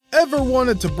Ever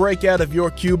wanted to break out of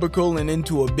your cubicle and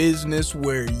into a business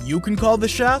where you can call the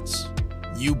shots?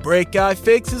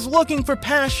 UBreakIFix is looking for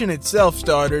passionate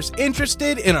self-starters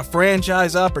interested in a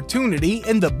franchise opportunity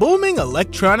in the booming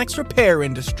electronics repair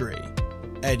industry.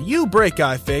 At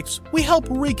UBreakIFix, we help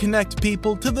reconnect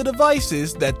people to the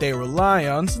devices that they rely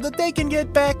on so that they can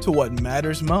get back to what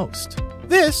matters most.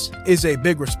 This is a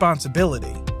big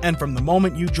responsibility, and from the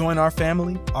moment you join our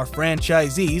family, our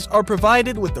franchisees are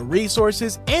provided with the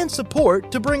resources and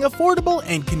support to bring affordable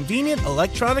and convenient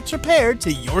electronics repair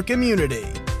to your community.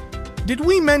 Did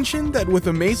we mention that with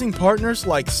amazing partners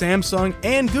like Samsung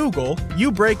and Google,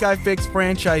 UBreakIFix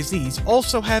franchisees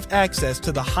also have access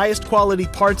to the highest quality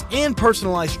parts and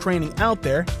personalized training out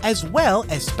there, as well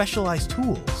as specialized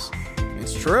tools?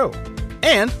 It's true.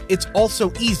 And it's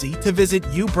also easy to visit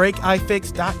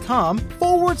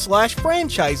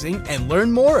ubreakifix.com/franchising and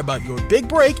learn more about your big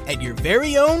break at your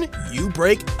very own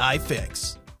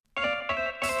UBreakIFix.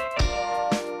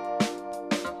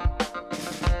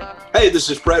 Hey,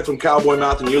 this is Fred from Cowboy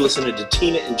Mouth, and you're listening to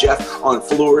Tina and Jeff on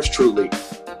Floors Truly.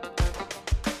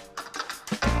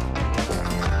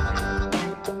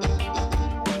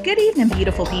 Good evening,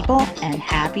 beautiful people, and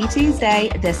happy Tuesday.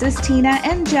 This is Tina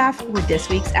and Jeff with this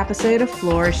week's episode of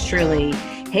Floors Truly.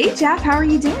 Hey, Jeff, how are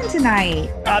you doing tonight?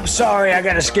 I'm sorry, I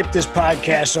got to skip this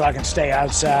podcast so I can stay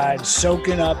outside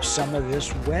soaking up some of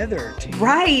this weather, Tina.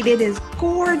 Right, it is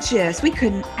gorgeous. We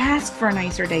couldn't ask for a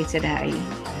nicer day today.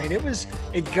 I mean,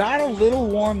 it got a little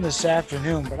warm this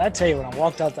afternoon, but I tell you, when I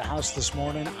walked out the house this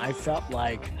morning, I felt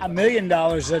like $1 million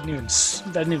doesn't even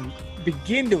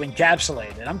begin to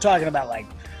encapsulate it. I'm talking about like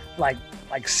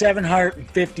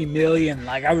 750 million.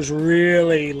 Like, I was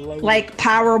really low. Like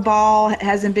Powerball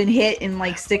hasn't been hit in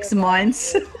like 6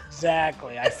 months.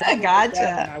 Exactly. I gotcha.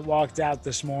 That when I walked out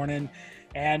this morning.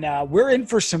 And we're in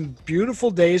for some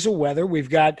beautiful days of weather. We've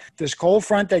got this cold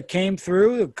front that came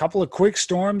through, a couple of quick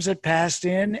storms that passed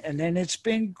in, and then it's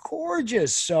been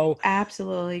gorgeous. So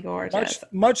absolutely gorgeous.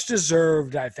 Much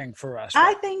deserved, I think, for us.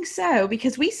 I think so,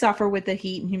 because we suffer with the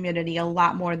heat and humidity a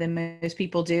lot more than most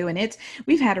people do. And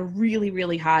we've had a really,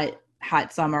 really hot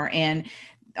summer. And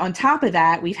on top of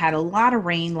that, we've had a lot of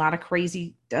rain, a lot of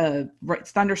crazy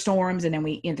thunderstorms, and then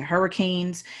we into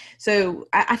hurricanes. So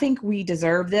I think we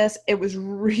deserve this. It was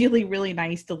really, really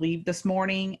nice to leave this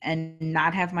morning and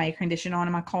not have my air conditioner on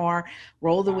in my car,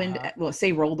 roll the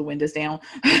windows down,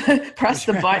 press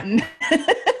the button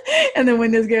and the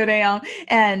windows go down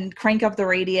and crank up the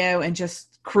radio and just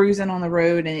cruising on the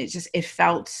road. And it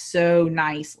felt so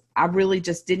nice. I really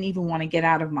just didn't even want to get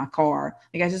out of my car.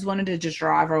 Like, I just wanted to just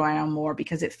drive around more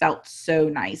because it felt so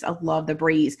nice. I love the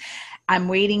breeze. I'm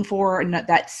waiting for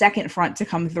that second front to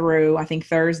come through. I think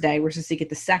Thursday we're supposed to get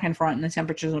the second front and the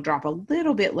temperatures will drop a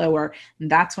little bit lower. And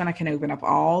that's when I can open up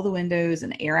all the windows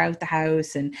and air out the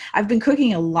house. And I've been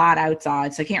cooking a lot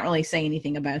outside, so I can't really say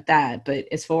anything about that. But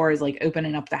as far as like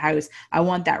opening up the house, I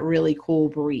want that really cool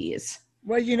breeze.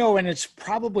 Well, and it's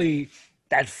probably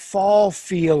that fall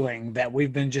feeling that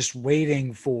we've been just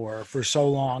waiting for so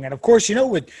long. And of course,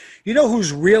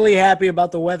 who's really happy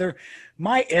about the weather?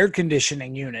 My air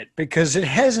conditioning unit, because it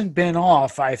hasn't been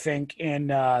off, I think,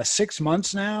 in 6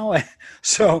 months now.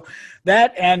 So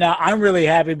that, and I'm really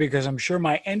happy because I'm sure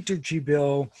my energy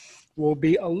bill will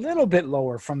be a little bit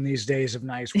lower from these days of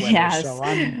nice weather. Yes. So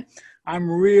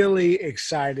I'm really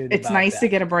excited. It's nice to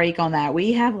get a break on that.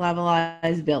 We have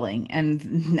levelized billing,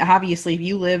 and obviously if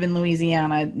you live in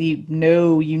Louisiana, you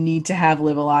know you need to have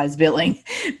levelized billing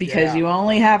because you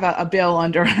only have a bill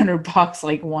under $100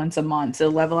 like once a month.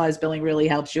 So levelized billing really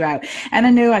helps you out. And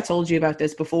I know I told you about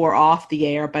this before off the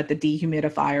air, but the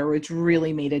dehumidifier, which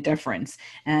really made a difference.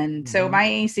 And so my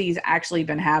AC's actually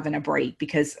been having a break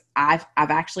because I've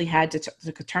actually had to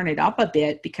turn it up a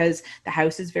bit because the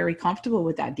house is very comfortable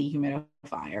with that dehumidifier.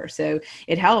 So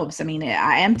it helps. I mean,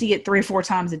 I empty it 3 or 4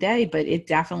 times a day, but it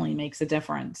definitely makes a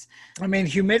difference. I mean,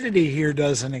 humidity here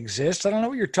doesn't exist. I don't know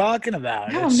what you're talking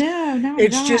about. No.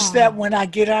 It's just that when I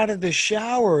get out of the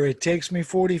shower, it takes me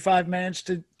 45 minutes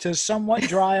to somewhat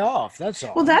dry off. That's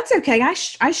all. Well, that's okay.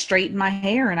 I straighten my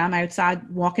hair and I'm outside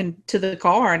walking to the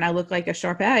car and I look like a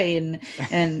Shar-Pei in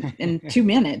 2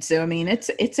 minutes. So, I mean, it's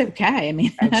okay. I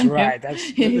mean, that's right.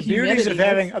 That's the beauties of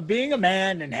being a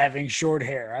man and having short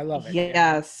hair. I love it.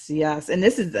 Yes. And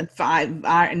this is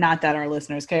not that our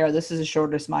listeners care. This is the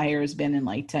shortest my hair has been in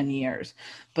like 10 years.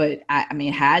 But I mean,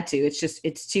 it had to.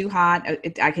 It's too hot.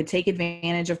 I could take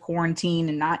advantage of quarantine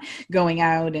and not going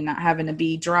out and not having to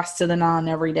be dressed to the nine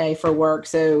every day for work.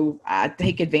 So I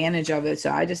take advantage of it.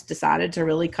 So I just decided to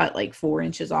really cut like 4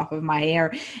 inches off of my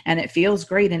hair, and it feels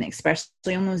great. And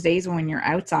especially on those days when you're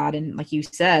outside, and like you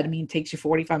said, I mean, it takes you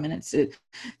 45 minutes to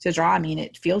dry. I mean,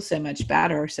 it feels so much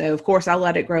better. So of course I'll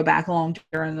let it grow back long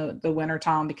during the winter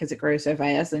time because it grows so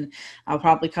fast, and I'll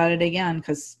probably cut it again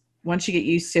because once you get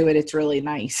used to it, it's really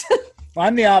nice. Well,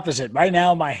 I'm the opposite. Right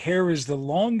now, my hair is the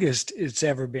longest it's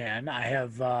ever been.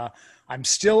 I'm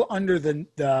still under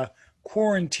the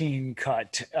quarantine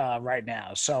cut right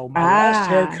now. So my last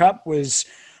haircut was,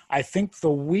 I think, the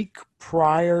week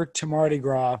prior to Mardi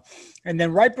Gras. And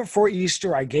then right before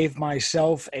Easter, I gave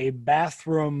myself a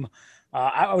bathroom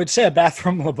I would say a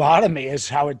bathroom lobotomy is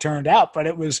how it turned out, but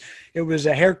it was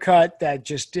a haircut that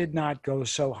just did not go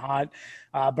so hot.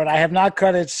 But I have not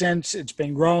cut it since. It's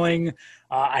been growing.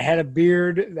 I had a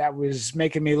beard that was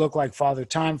making me look like Father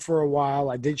Time for a while.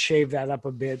 I did shave that up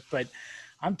a bit, but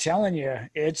I'm telling you,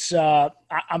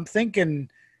 I'm thinking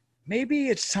maybe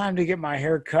it's time to get my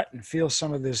hair cut and feel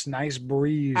some of this nice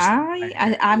breeze.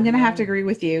 I'm going to have to agree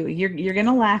with you. You're going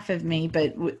to laugh at me,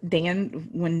 but Dan,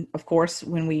 when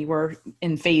we were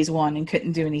in phase 1 and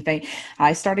couldn't do anything,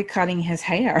 I started cutting his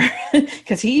hair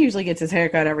because he usually gets his hair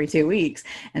cut every 2 weeks.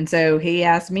 And so he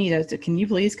asked me can you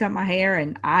please cut my hair?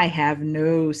 And I have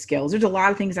no skills. There's a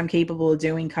lot of things I'm capable of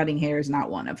doing. Cutting hair is not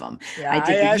one of them. Yeah,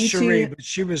 I asked Cherie, but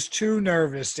she was too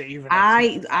nervous to even.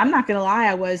 I'm not going to lie.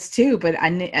 I was too, but I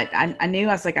knew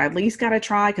I was like, I at least got to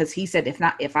try, because he said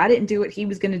if I didn't do it, he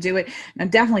was going to do it. And I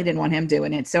definitely didn't want him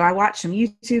doing it. So I watched some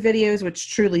YouTube videos,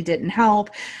 which truly didn't help.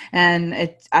 And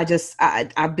I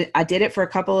did it for a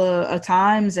couple of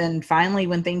times. And finally,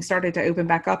 when things started to open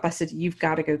back up, I said, you've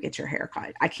got to go get your hair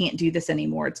cut. I can't do this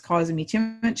anymore. It's causing me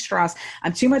too much stress.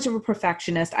 I'm too much of a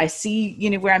perfectionist. I see,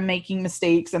 where I'm making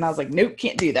mistakes, and I was like, nope,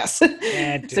 can't do this.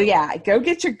 So yeah, go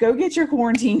get your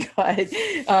quarantine cut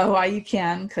while you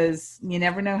can, because you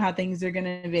never know how things are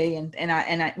going to be.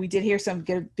 And we did hear some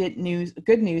good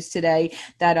news today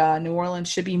that New Orleans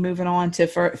should be moving on to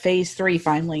phase 3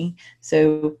 finally.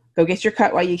 So go get your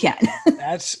cut while you can.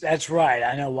 That's right.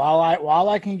 I know while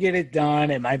I can get it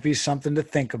done, it might be something to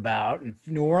think about. And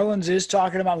New Orleans is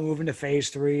talking about moving to phase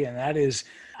 3, and that is,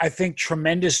 I think,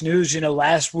 tremendous news.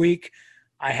 Last week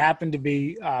I happened to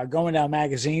be going down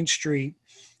Magazine Street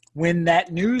when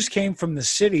that news came from the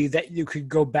city that you could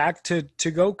go back to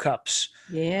go cups.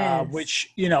 Yeah.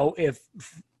 Which, if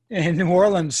in New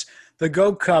Orleans, the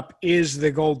Go Cup is the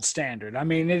gold standard. I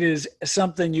mean, it is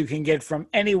something you can get from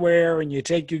anywhere, and you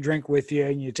take your drink with you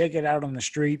and you take it out on the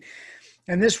street.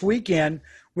 And this weekend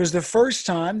was the first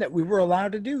time that we were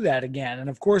allowed to do that again. And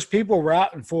of course, people were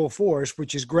out in full force,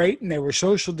 which is great. And they were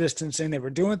social distancing. They were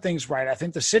doing things right. I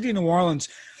think the city of New Orleans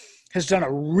has done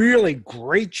a really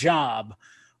great job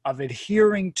of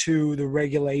adhering to the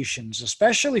regulations,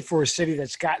 especially for a city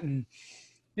that's gotten,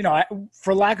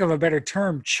 for lack of a better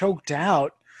term, choked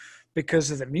out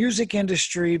because of the music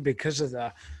industry, because of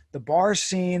the bar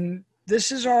scene.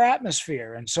 This is our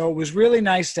atmosphere. And so it was really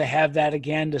nice to have that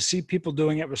again, to see people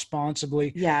doing it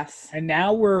responsibly. Yes. And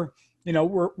now we're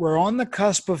on the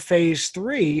cusp of phase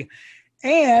 3,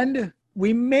 and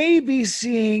we may be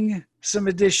seeing some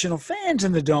additional fans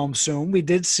in the Dome soon. We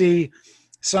did see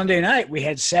Sunday night, we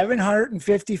had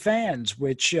 750 fans,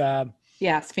 which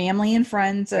yes, family and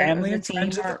friends of the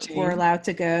team were allowed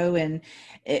to go, and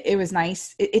it was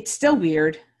nice. It's still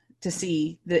weird to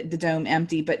see the Dome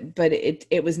empty, but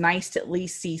it was nice to at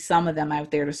least see some of them out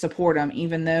there to support them,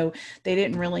 even though they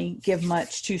didn't really give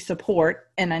much to support.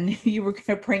 And I knew you were going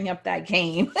to bring up that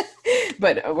game,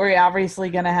 but we're obviously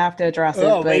going to have to address it.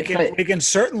 Oh, we can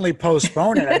certainly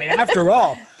postpone it. I mean, after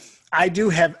all, I do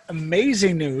have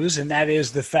amazing news, and that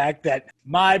is the fact that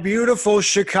my beautiful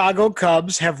Chicago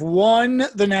Cubs have won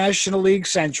the National League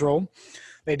Central.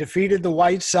 They defeated the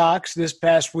White Sox this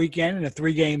past weekend in a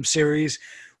 3-game series,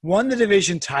 won the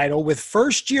division title with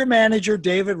first-year manager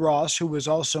David Ross, who was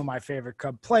also my favorite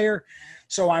Cub player.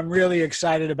 So I'm really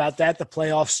excited about that. The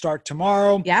playoffs start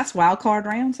tomorrow. Yes, wild card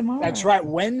round tomorrow. That's right.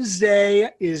 Wednesday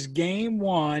is game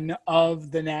 1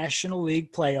 of the National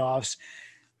League playoffs.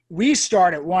 We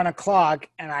start at 1:00,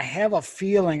 and I have a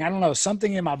feeling, I don't know,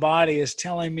 something in my body is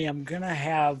telling me I'm going to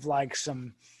have I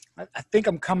think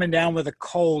I'm coming down with a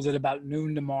cold at about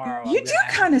noon tomorrow. You do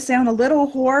kind of sound a little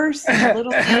hoarse and a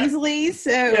little nasally.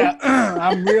 So yeah,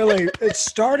 it's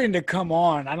starting to come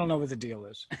on. I don't know what the deal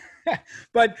is.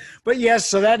 but yes,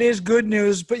 so that is good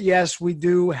news. But yes, we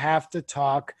do have to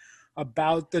talk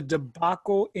about the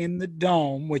debacle in the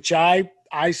Dome, which I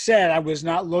said I was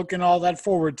not looking all that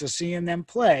forward to seeing them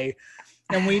play.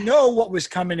 And we know what was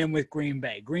coming in with Green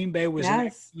Bay. Green Bay was an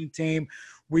excellent team.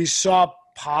 We saw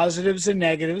positives and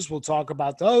negatives. We'll talk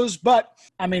about those. But,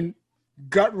 I mean,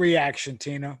 gut reaction,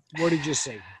 Tina. What did you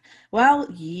see?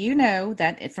 Well, you know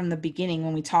that from the beginning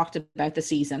when we talked about the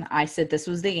season, I said this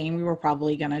was the game we were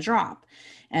probably going to drop.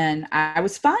 And I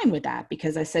was fine with that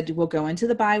because I said we'll go into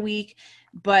the bye week.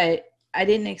 But I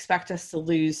didn't expect us to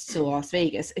lose to Las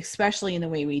Vegas, especially in the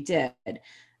way we did.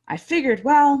 I figured,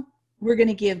 well, we're going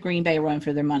to give Green Bay a run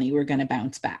for their money. We're going to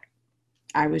bounce back.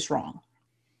 I was wrong,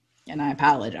 and I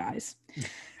apologize.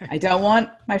 I don't want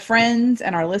my friends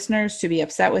and our listeners to be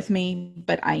upset with me,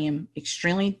 but I am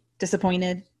extremely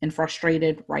disappointed and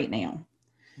frustrated right now.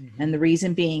 Mm-hmm. And the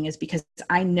reason being is because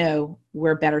I know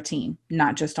we're a better team,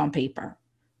 not just on paper,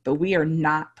 but we are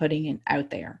not putting it out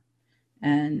there.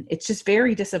 And it's just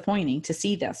very disappointing to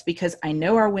see this because I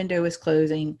know our window is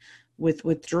closing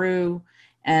with Drew,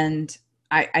 and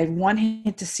I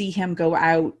wanted to see him go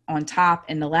out on top.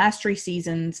 In the last 3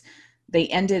 seasons, they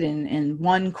ended in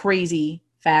one crazy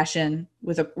fashion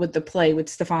with the play with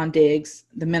Stephon Diggs,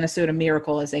 the Minnesota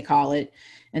Miracle, as they call it.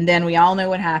 And then we all know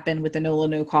what happened with the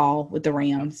no call with the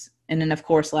Rams. And then, of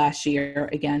course, last year,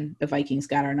 again, the Vikings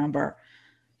got our number.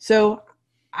 So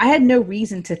I had no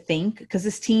reason to think because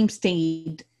this team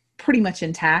stayed pretty much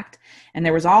intact. And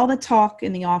there was all the talk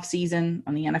in the offseason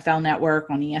on the NFL Network,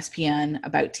 on ESPN,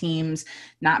 about teams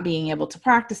not being able to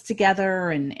practice together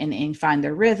and find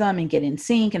their rhythm and get in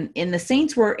sync. And the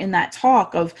Saints were in that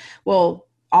talk of, well,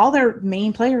 all their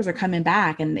main players are coming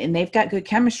back and they've got good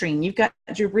chemistry. And you've got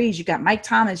Drew Brees, you've got Mike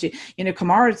Thomas,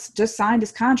 Kamara's just signed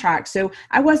his contract. So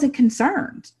I wasn't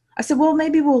concerned. I said, well,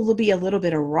 maybe we'll be a little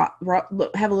bit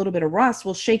of have a little bit of rust.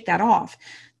 We'll shake that off.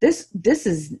 This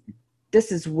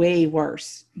is way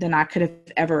worse than I could have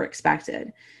ever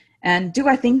expected. And do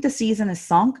I think the season is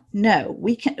sunk? No,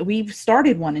 we've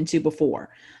started 1 and 2 before.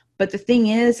 But the thing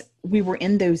is, we were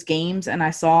in those games and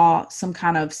I saw some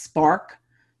kind of spark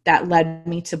that led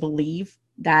me to believe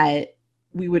that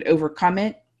we would overcome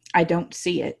it. I don't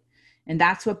see it. And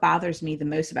that's what bothers me the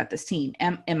most about this team.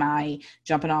 Am I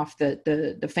jumping off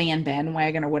the fan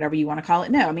bandwagon or whatever you want to call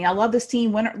it? No, I mean, I love this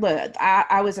team.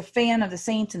 I was a fan of the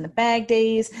Saints in the bag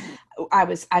days.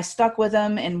 I stuck with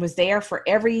them and was there for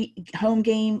every home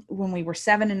game when we were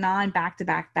 7-9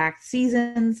 back-to-back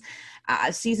seasons.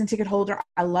 Season ticket holder.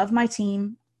 I love my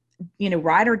team.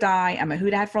 Ride or die. I'm a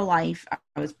Who Dat for life.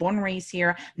 I was born and raised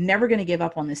here. Never going to give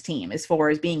up on this team as far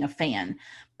as being a fan.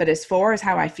 But as far as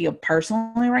how I feel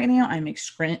personally right now, I'm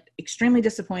extremely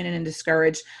disappointed and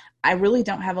discouraged. I really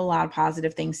don't have a lot of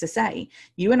positive things to say.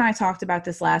 You and I talked about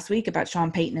this last week about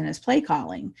Sean Payton and his play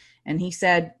calling. And he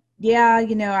said, yeah,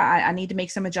 I need to make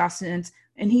some adjustments.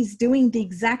 And he's doing the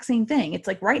exact same thing. It's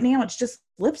like right now it's just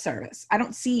lip service. I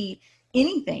don't see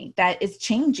anything that is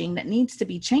changing that needs to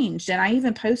be changed. And I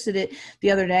even posted it the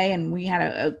other day and we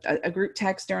had a group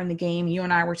text during the game. You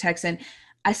and I were texting.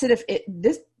 I said,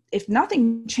 if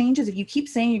nothing changes, if you keep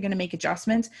saying you're going to make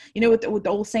adjustments, what the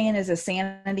old saying is,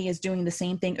 sanity is doing the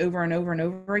same thing over and over and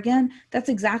over again. That's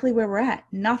exactly where we're at.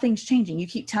 Nothing's changing. You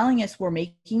keep telling us we're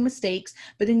making mistakes,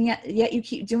 but then yet you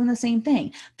keep doing the same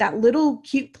thing. That little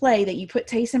cute play that you put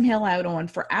Taysom Hill out on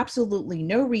for absolutely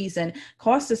no reason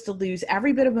cost us to lose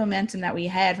every bit of momentum that we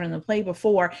had from the play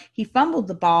before. He fumbled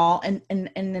the ball and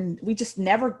then we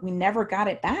never got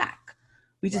it back.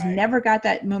 We just never got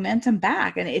that momentum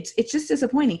back. And it's just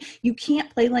disappointing. You can't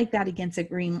play like that against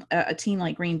a team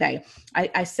like Green Bay.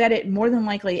 I said it more than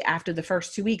likely after the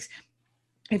first 2 weeks.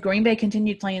 If Green Bay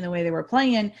continued playing the way they were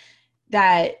playing,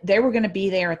 that they were going to be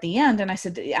there at the end. And I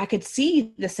said, I could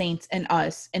see the Saints and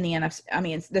us in the NFC. I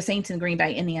mean, the Saints and Green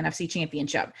Bay in the NFC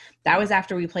Championship. That was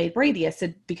after we played Brady. I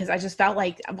said, because I just felt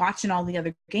like watching all the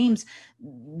other games,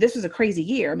 this was a crazy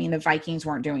year. I mean, the Vikings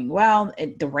weren't doing well.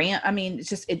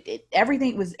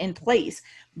 Everything was in place.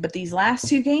 But these last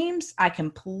 2 games, I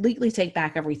completely take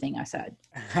back everything I said.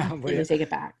 Completely take it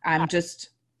back.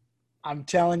 I'm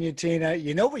telling you, Tina,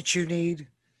 you know what you need?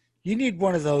 You need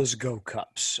one of those Go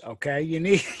Cups, okay? You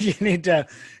need to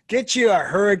get you a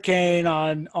hurricane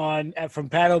from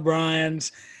Pat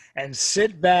O'Brien's and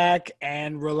sit back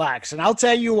and relax. And I'll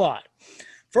tell you what.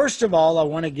 First of all, I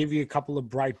want to give you a couple of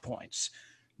bright points.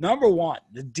 Number one,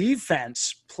 the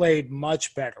defense played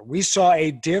much better. We saw a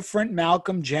different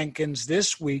Malcolm Jenkins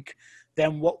this week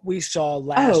than what we saw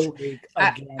last week.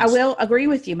 I will agree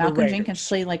with you. Malcolm Jenkins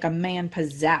played like a man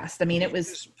possessed. I mean,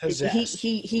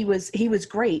 he was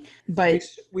great, but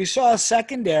we saw a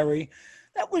secondary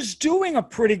that was doing a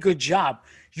pretty good job.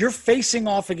 You're facing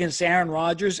off against Aaron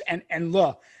Rodgers, and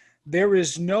look, There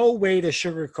is no way to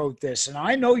sugarcoat this. And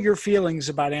I know your feelings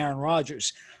about Aaron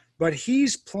Rodgers, but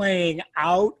he's playing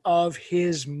out of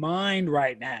his mind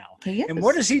right now. He is. And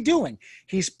what is he doing?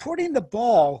 He's putting the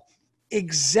ball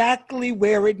exactly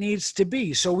where it needs to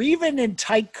be. So even in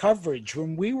tight coverage,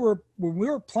 when we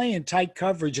were playing tight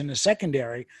coverage in the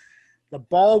secondary, the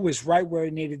ball was right where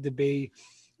it needed to be,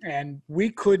 and we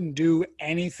couldn't do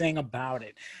anything about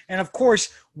it. And of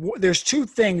course, there's two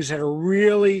things that are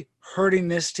really hurting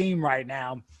this team right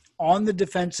now on the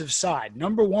defensive side.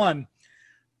 Number one,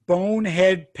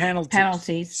 bonehead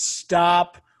penalties.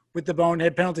 Stop with the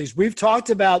bonehead penalties. We've talked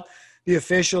about the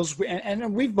officials,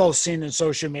 and we've both seen in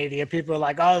social media, people are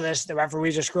like, oh, the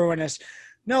referees are screwing us.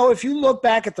 No, if you look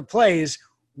back at the plays,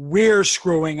 we're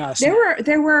screwing us.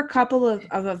 There were a couple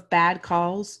of bad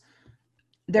calls.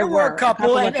 There were a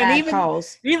couple of bad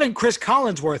calls. Even Chris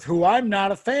Collinsworth, who I'm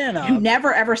not a fan of, who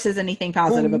never ever says anything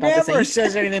positive about the Saints. Never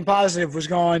says anything positive, was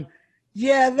going,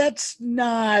 yeah, that's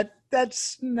not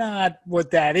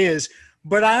what that is.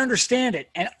 But I understand it.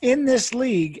 And in this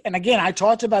league, and again, I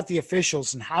talked about the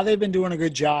officials and how they've been doing a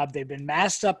good job. They've been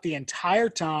masked up the entire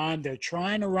time. They're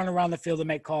trying to run around the field and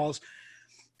make calls.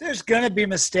 There's going to be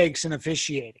mistakes in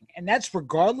officiating, and that's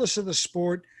regardless of the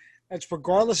sport. That's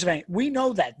regardless of anything. We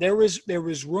know that there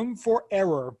is room for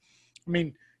error. I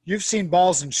mean, you've seen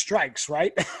balls and strikes,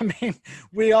 right? I mean,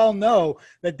 we all know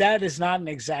that is not an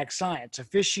exact science.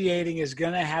 Officiating is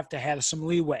going to have some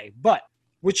leeway. But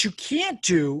what you can't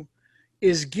do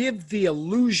is give the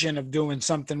illusion of doing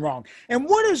something wrong. And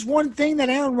what is one thing that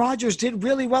Aaron Rodgers did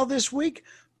really well this week?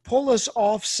 Pull us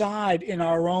offside in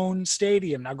our own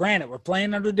stadium. Now, granted, we're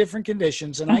playing under different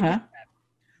conditions, and I get that.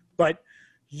 But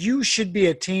you should be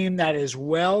a team that is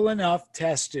well enough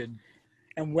tested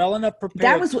and well enough prepared.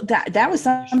 That was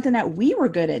something that we were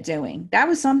good at doing. That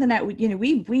was something that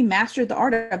we mastered the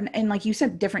art of. And like you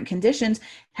said, different conditions.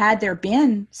 Had there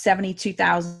been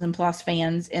 72,000 plus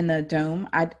fans in the dome,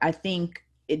 I think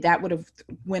that would have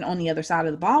went on the other side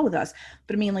of the ball with us.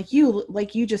 But I mean, like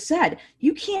you just said,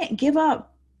 you can't give up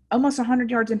almost 100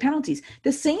 yards in penalties.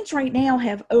 The Saints right now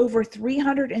have over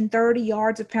 330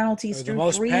 yards of penalties through 3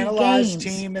 games. The most penalized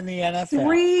team in the NFL.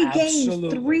 3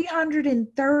 games,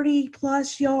 330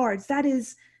 plus yards. That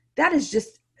is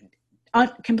just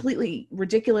completely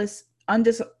ridiculous,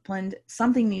 undisciplined.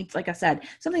 Something needs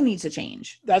to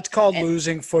change. That's called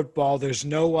losing football. There's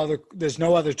no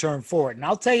other term for it. And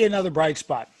I'll tell you another bright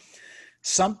spot.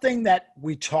 Something that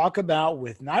we talk about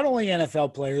with not only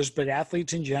NFL players, but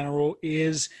athletes in general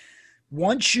is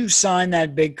once you sign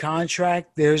that big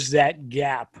contract, there's that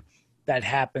gap that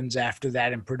happens after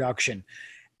that in production.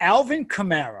 Alvin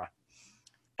Kamara,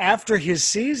 after his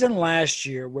season last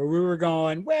year where we were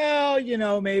going, well,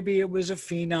 maybe it was a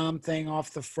phenom thing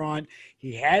off the front.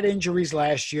 He had injuries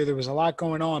last year. There was a lot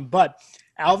going on. But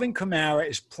Alvin Kamara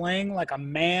is playing like a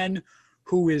man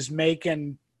who is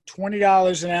making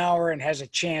 $20 an hour and has a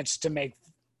chance to make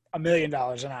 $1 million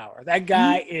an hour. That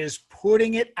guy is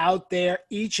putting it out there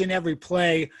each and every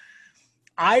play.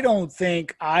 I don't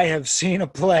think I have seen a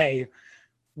play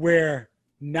where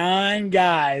 9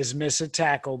 guys miss a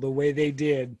tackle the way they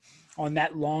did on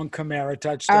that long Kamara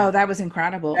touchdown. Oh, that was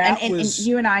incredible. And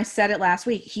you and I said it last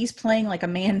week. He's playing like a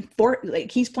man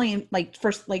he's playing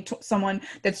someone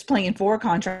that's playing for a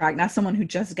contract, not someone who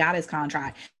just got his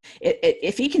contract.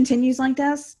 If he continues like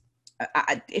this,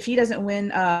 if he doesn't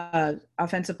win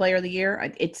Offensive Player of the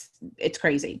Year, it's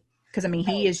crazy. Because I mean,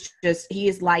 he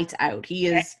is lights out. He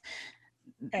is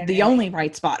the only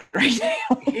bright spot right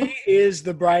now. He is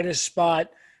the brightest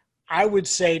spot, I would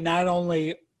say, not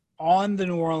only on the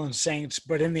New Orleans Saints,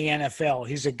 but in the NFL.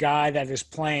 He's a guy that is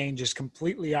playing just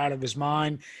completely out of his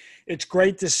mind. It's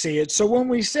great to see it. So when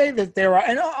we say that there are,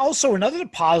 and also another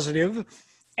positive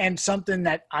and something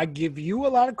that I give you a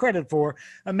lot of credit for,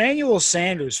 Emmanuel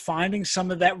Sanders finding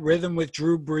some of that rhythm with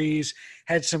Drew Brees,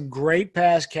 had some great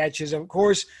pass catches. Of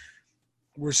course,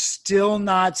 we're still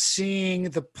not seeing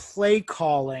the play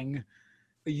calling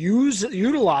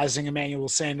utilizing Emmanuel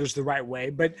Sanders the right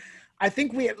way, but I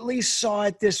think we at least saw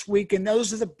it this week, and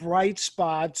those are the bright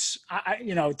spots.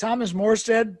 Thomas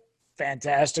Morstead,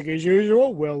 fantastic as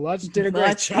usual. Will Lutz did a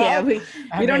great job.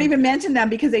 Yeah, we don't even mention them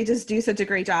because they just do such a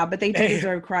great job, but they do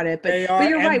deserve credit. But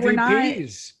you're right,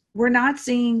 we're not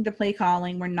seeing the play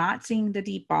calling. We're not seeing the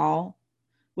deep ball,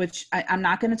 which I'm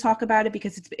not going to talk about it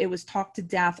because it was talked to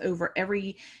death over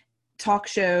every talk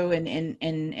show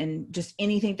and just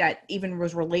anything that even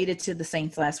was related to the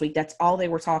Saints last week. That's all they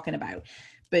were talking about.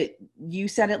 But you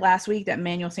said it last week that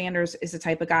Emmanuel Sanders is the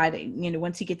type of guy that,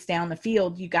 once he gets down the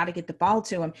field, you got to get the ball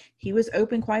to him. He was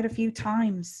open quite a few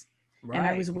times. And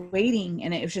I was waiting,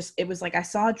 and it was like I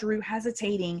saw Drew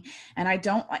hesitating, and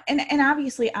and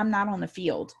obviously I'm not on the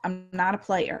field. I'm not a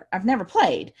player. I've never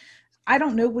played. I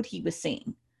don't know what he was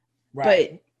saying.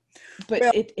 Right. But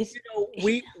well, it's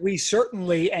we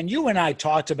certainly, and you and I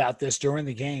talked about this during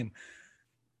the game.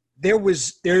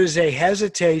 There's a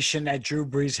hesitation that Drew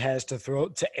Brees has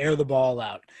to air the ball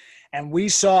out. And we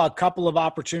saw a couple of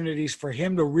opportunities for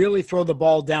him to really throw the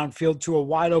ball downfield to a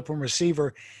wide open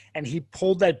receiver, and he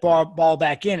pulled that ball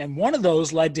back in. And one of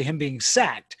those led to him being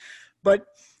sacked. But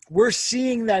we're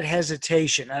seeing that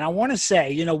hesitation. And I want to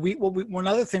say, one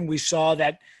other thing we saw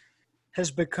that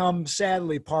has become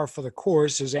sadly par for the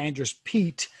course is Andrus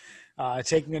Peat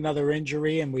taking another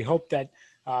injury, and we hope that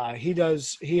he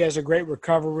has a great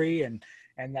recovery and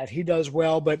that he does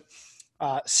well. But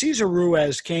Cesar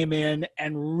Ruiz came in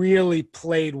and really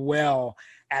played well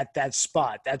at that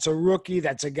spot. That's a rookie.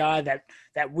 That's a guy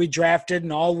that we drafted,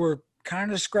 and all we're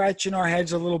kind of scratching our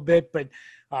heads a little bit, but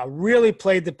really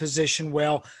played the position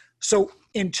well. So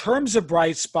in terms of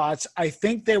bright spots, I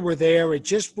think they were there. It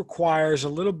just requires a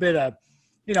little bit of,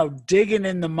 digging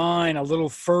in the mine a little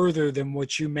further than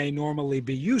what you may normally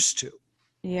be used to.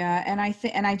 Yeah, and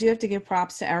I do have to give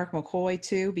props to Eric McCoy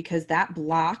too, because that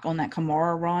block on that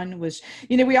Kamara run was,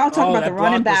 we all talk about the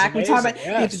running back. We talk about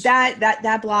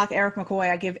that block. Eric McCoy,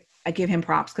 I give him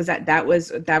props because that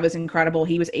was incredible.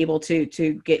 He was able to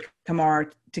get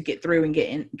Kamara to get through and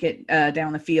get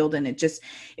down the field, and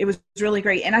it was really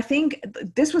great. And I think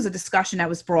this was a discussion that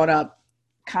was brought up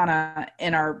kind of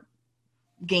in our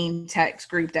game text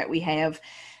group that we have.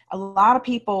 A lot of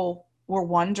people were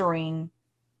wondering,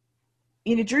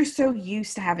 Drew's so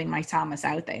used to having Mike Thomas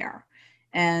out there,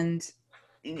 and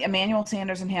Emmanuel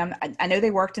Sanders and him, I know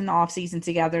they worked in the offseason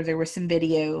together. There was some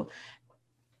video.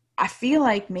 I feel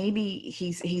like maybe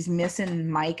he's missing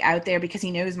Mike out there because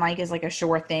he knows Mike is like a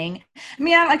sure thing. I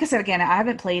mean, like I said, again, I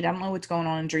haven't played. I don't know what's going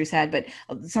on in Drew's head, but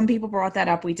some people brought that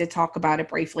up. We did talk about it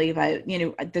briefly, but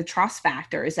the trust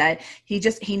factor is that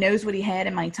he knows what he had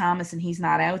in Mike Thomas and he's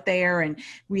not out there. And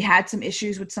we had some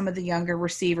issues with some of the younger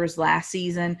receivers last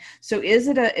season. So is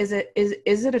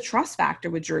it a trust factor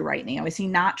with Drew right now? Is he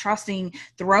not trusting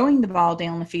throwing the ball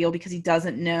down the field because he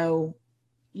doesn't know,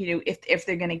 if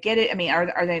they're going to get it? I mean,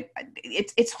 are they,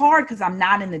 it's hard because I'm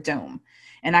not in the dome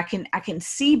and I can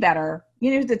see better. The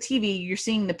TV, you're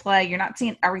seeing the play, you're not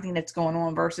seeing everything that's going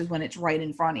on versus when it's right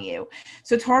in front of you.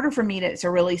 So it's harder for me to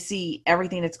really see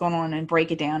everything that's going on and break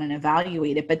it down and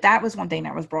evaluate it. But that was one thing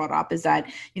that was brought up, is that,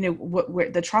 where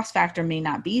the trust factor may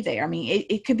not be there. I mean,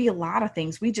 it could be a lot of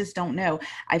things. We just don't know.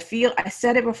 I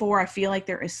said it before, I feel like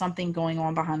there is something going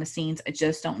on behind the scenes. I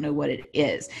just don't know what it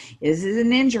is. Is it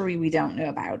an injury we don't know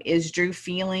about? Is Drew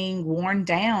feeling worn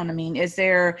down? I mean, is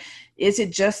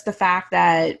it just the fact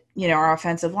that, our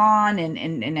offensive line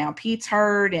and now Pete's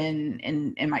hurt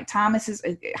and Mike Thomas is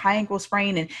a high ankle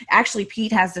sprain, and actually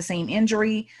Pete has the same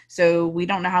injury. So we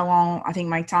don't know how long. I think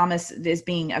Mike Thomas is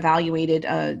being evaluated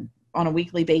on a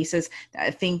weekly basis.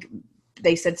 I think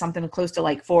they said something close to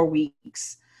like 4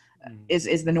 weeks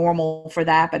is the normal for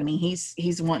that. But I mean,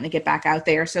 he's wanting to get back out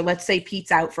there. So let's say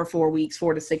Pete's out for 4 weeks,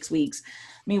 4 to 6 weeks.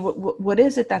 I mean, what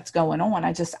is it that's going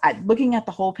on? Looking at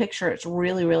the whole picture, it's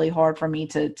really, really hard for me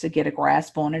to get a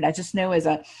grasp on it. I just know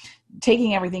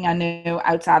taking everything I know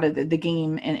outside of the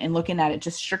game and looking at it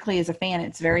just strictly as a fan,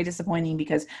 it's very disappointing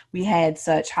because we had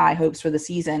such high hopes for the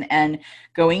season. And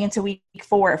going into week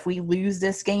 4, if we lose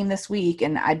this game this week,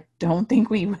 and I don't think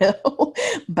we will,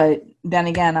 but then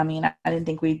again, I mean, I didn't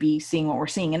think we'd be seeing what we're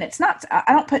seeing. And it's not,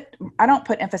 I don't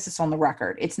put emphasis on the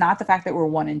record. It's not the fact that we're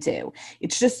 1-2.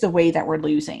 It's just the way that we're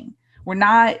losing. We're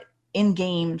not in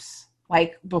games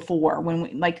like before, when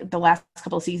we, like the last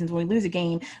couple of seasons, when we lose a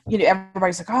game,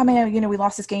 everybody's like, oh man, we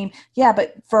lost this game. Yeah.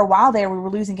 But for a while there, we were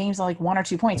losing games on like 1 or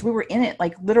 2 points. We were in it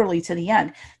like literally to the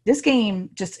end. This game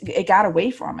it got away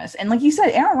from us. And like you said,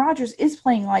 Aaron Rodgers is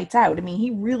playing lights out. I mean,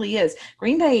 he really is.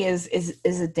 Green Bay is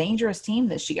a dangerous team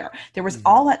this year. There was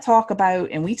all that talk about,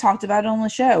 and we talked about it on the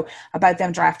show, about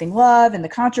them drafting Love and the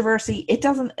controversy. It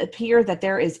doesn't appear that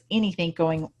there is anything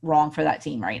going wrong for that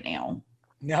team right now.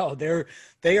 No, they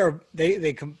made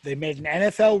an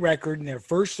NFL record in their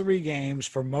first 3 games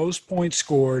for most points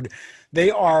scored. They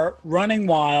are running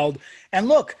wild, and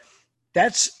look,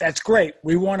 that's great.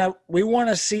 We want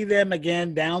to see them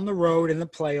again down the road in the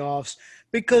playoffs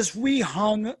because we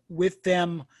hung with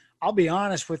them. I'll be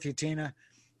honest with you, Tina,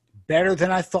 better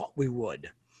than I thought we would.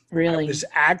 Really, it was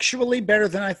actually better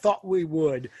than I thought we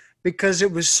would because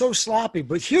it was so sloppy.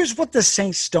 But here's what the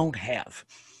Saints don't have.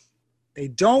 They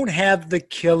don't have the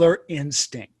killer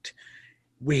instinct.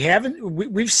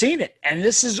 We've seen it, and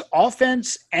this is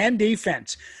offense and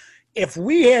defense. if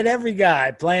we had every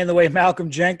guy playing the way Malcolm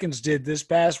Jenkins did this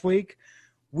past week,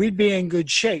 we'd be in good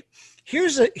shape.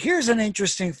 Here's an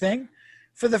interesting thing.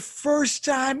 For the first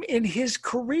time in his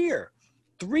career,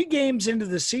 3 games into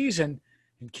the season,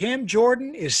 and Cam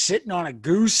Jordan is sitting on a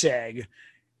goose egg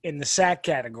in the sack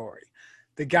category.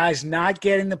 The guy's not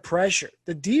getting the pressure.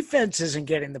 The defense isn't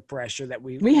getting the pressure that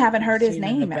we haven't heard his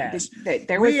name.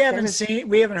 We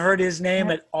haven't heard his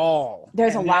name at all.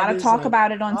 There's a lot of talk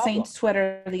about it on Saints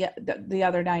Twitter the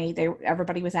other night.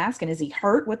 Everybody was asking, is he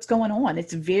hurt? What's going on?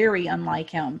 It's very unlike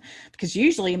him, because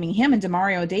usually, I mean, him and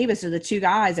Demario Davis are the 2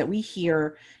 guys that we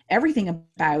hear everything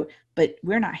about, but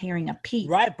we're not hearing a peep.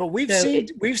 Right, but we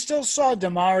still saw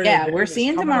Demario. Yeah, Davis we're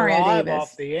seeing Demario Davis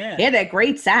off the end. He had that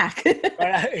great sack.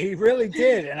 But he really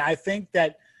did, and I think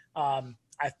that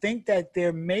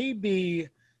there may be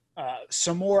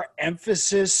some more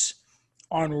emphasis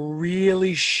on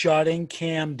really shutting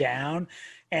Cam down,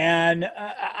 and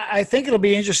I think it'll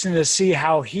be interesting to see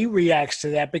how he reacts to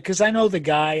that, because I know the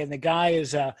guy, and the guy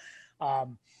is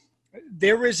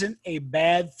there isn't a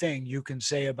bad thing you can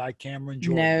say about Cameron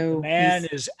Jordan. No, the man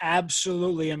is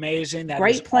absolutely amazing. That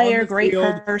great player, great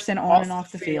person on and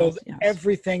off the field. Yes.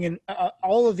 Everything and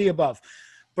all of the above.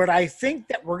 But I think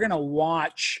that we're going to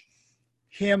watch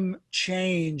him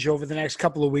change over the next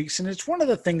couple of weeks, and it's one of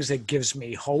the things that gives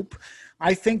me hope.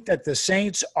 I think that the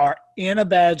Saints are in a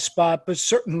bad spot, but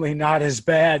certainly not as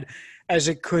bad as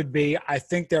it could be. I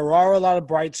think there are a lot of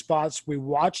bright spots. We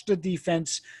watched a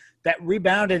defense that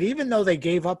rebounded, even though they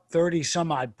gave up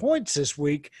 30-some-odd points this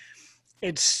week.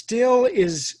 It still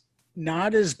is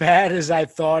not as bad as I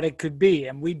thought it could be.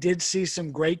 And we did see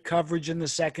some great coverage in the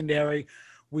secondary.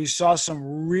 We saw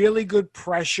some really good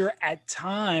pressure at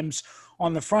times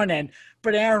on the front end.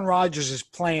 But Aaron Rodgers is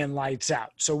playing lights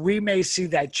out. So we may see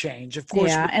that change. Of course.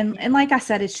 Yeah, and like I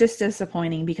said, it's just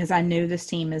disappointing because I knew this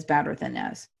team is better than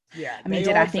us. Yeah, I mean,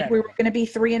 did I think we were going to be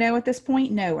 3-0 at this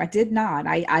point? No, I did not.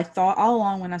 I thought all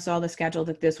along when I saw the schedule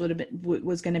that this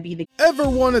was going to be the. Ever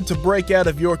wanted to break out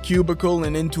of your cubicle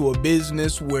and into a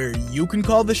business where you can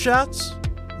call the shots?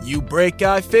 You Break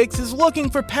Guy Fix is looking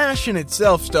for passionate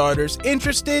self-starters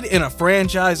interested in a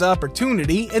franchise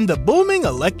opportunity in the booming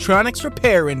electronics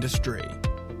repair industry.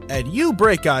 At You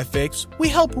Break Guy Fix, we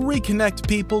help reconnect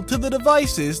people to the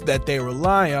devices that they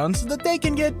rely on so that they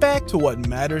can get back to what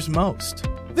matters most.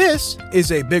 This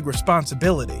is a big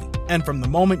responsibility, and from the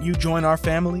moment you join our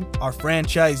family, our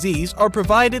franchisees are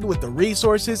provided with the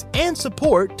resources and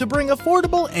support to bring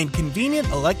affordable and convenient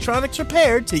electronics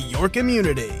repair to your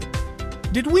community.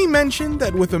 Did we mention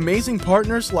that with amazing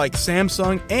partners like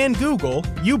Samsung and Google,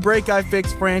 You Break I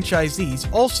Fix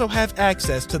franchisees also have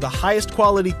access to the highest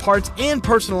quality parts and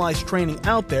personalized training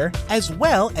out there, as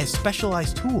well as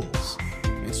specialized tools?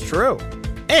 It's true.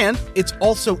 And it's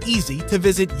also easy to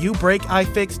visit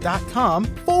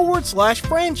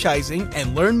youbreakifix.com/franchising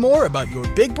and learn more about your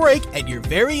big break at your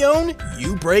very own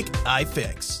You Break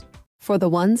iFix. For the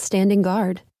ones standing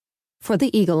guard, for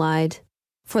the eagle-eyed,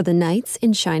 for the knights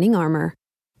in shining armor,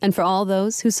 and for all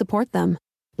those who support them,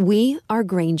 we are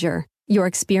Grainger, your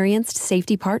experienced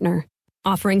safety partner,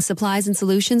 offering supplies and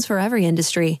solutions for every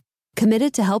industry,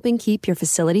 committed to helping keep your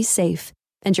facilities safe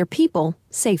and your people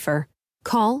safer.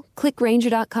 Call, click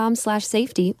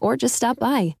Grainger.com/safety, or just stop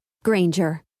by.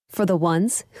 Grainger, for the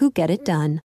ones who get it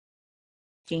done.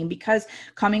 Game, because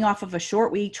coming off of a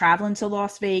short week, traveling to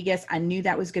Las Vegas, I knew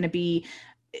that was going to be,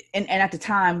 and at the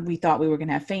time we thought we were going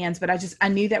to have fans, but I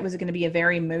knew that was going to be a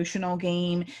very emotional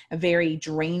game, a very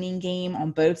draining game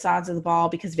on both sides of the ball,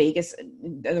 because Vegas,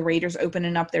 the Raiders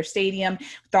opening up their stadium,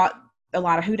 thought a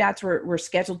lot of Houdats were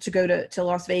scheduled to go to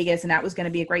Las Vegas, and that was going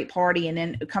to be a great party. And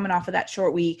then coming off of that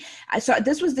short week, I saw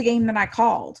this was the game that I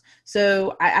called.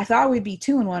 So I thought we'd be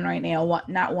 2-1 right now,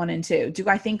 not 1-2. Do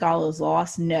I think all is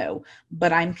lost? No,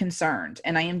 but I'm concerned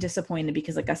and I am disappointed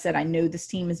because, like I said, I know this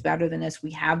team is better than us.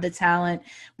 We have the talent.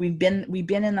 We've been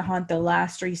in the hunt the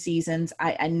last 3 seasons.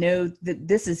 I know that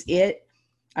this is it.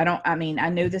 I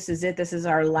know this is it. This is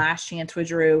our last chance with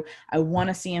Drew. I want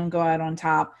to see him go out on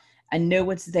top. I know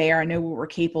what's there. I know what we're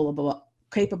capable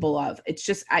of. It's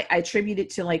just, I attribute it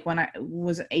to like when I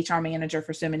was an HR manager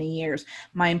for so many years,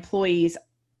 my employees,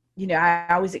 I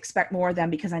always expect more of them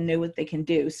because I know what they can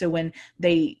do. So when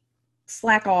they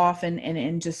slack off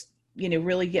and just,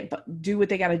 really do what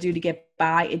they got to do to get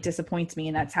by, it disappoints me.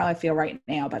 And that's how I feel right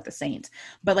now about the Saints.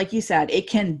 But like you said, it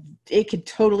could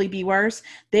totally be worse.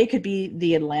 They could be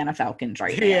the Atlanta Falcons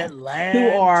right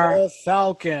now.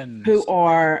 Falcons. Who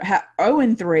are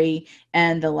 0-3.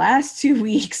 And the last 2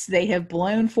 weeks, they have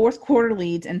blown fourth quarter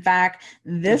leads. In fact,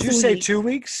 Did you say 2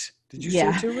 weeks? Did you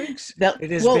say 2 weeks?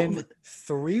 It has been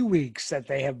 3 weeks that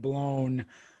they have blown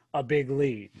a big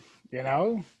lead. You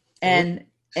know, and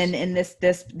in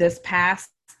this past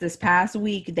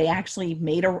week they actually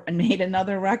made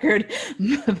another record,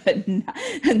 but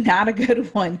not a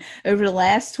good one. Over the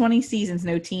last 20 seasons,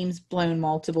 no team's blown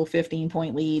multiple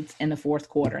 15-point leads in the fourth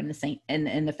quarter, and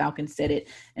the Falcons did it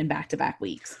in back-to-back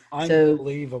weeks.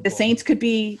 Unbelievable. So the Saints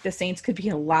could be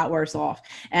a lot worse off.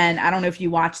 And I don't know if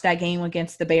you watched that game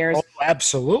against the Bears. Oh,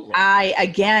 absolutely. I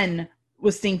again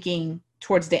was thinking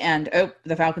towards the end,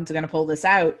 the Falcons are going to pull this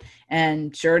out,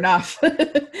 and sure enough,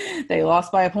 they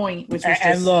lost by a point, which was just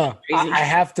and look, crazy. I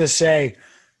have to say,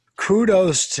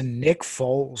 kudos to Nick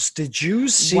Foles. Did you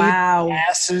see the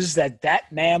passes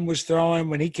that man was throwing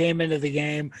when he came into the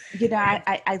game? You know,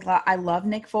 I love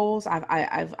Nick Foles.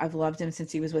 I've loved him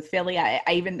since he was with Philly. I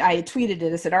tweeted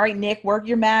it. I said, "All right, Nick, work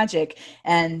your magic,"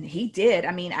 and he did.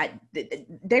 I mean,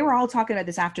 they were all talking about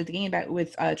this after the game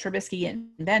with Trubisky and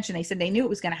bench, and they said they knew it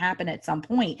was going to happen at some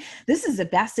point. This is the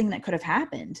best thing that could have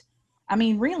happened. I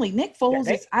mean, really, Nick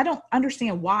Foles I don't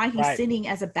understand why he's sitting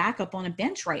as a backup on a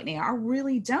bench right now. I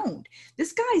really don't.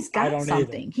 This guy's got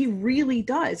something. Either. He really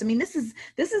does. I mean, this is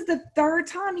the third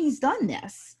time he's done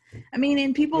this. I mean,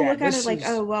 and people look at it like,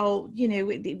 oh, well, you know,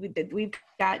 we've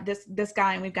got this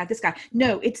guy and we've got this guy.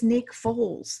 No, it's Nick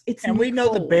Foles. We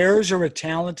know the Bears are a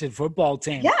talented football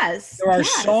team. Yes. There are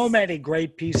so many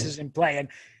great pieces in play.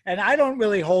 And I don't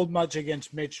really hold much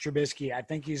against Mitch Trubisky. I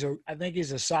think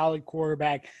he's a solid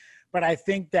quarterback. But I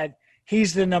think that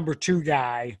he's the number 2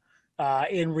 guy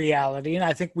in reality. And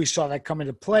I think we saw that come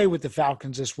into play with the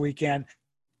Falcons this weekend.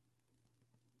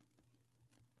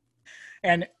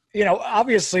 And, you know,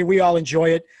 obviously we all enjoy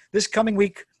it. This coming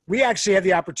week, we actually have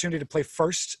the opportunity to play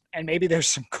first. And maybe there's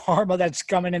some karma that's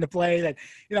coming into play that,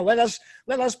 you know, let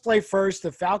us play first.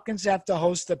 The Falcons have to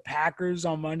host the Packers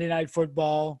on Monday Night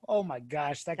Football. Oh, my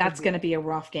gosh. That's going to be a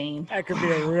rough game. That could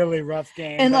be a really rough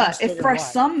game. And look, if for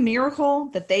some miracle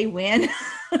that they win –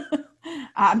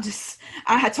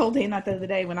 I had told Dana the other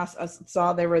day when I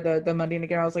saw they were the Monday night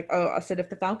game, I was like, I said, if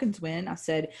the Falcons win, I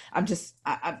said,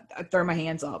 I throw my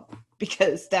hands up,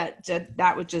 because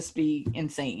that would just be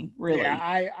insane, really.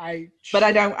 Yeah, but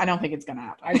I don't think it's going to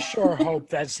happen. I sure hope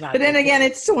that's not. But then again,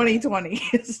 it's 2020.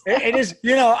 So. It is,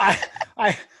 you know,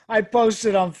 I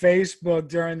posted on Facebook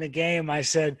during the game, I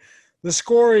said, the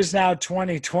score is now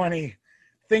 2020.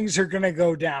 Things are going to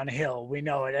go downhill. We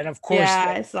know it. And of course,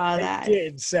 I saw that. It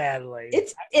did, sadly.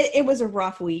 It was a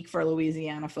rough week for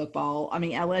Louisiana football. I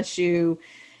mean, LSU,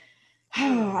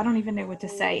 I don't even know what to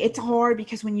say. It's hard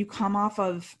because when you come off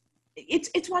of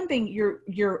it's one thing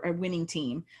you're a winning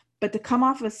team, but to come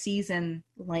off a season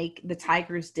like the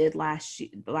Tigers did last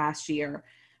year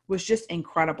was just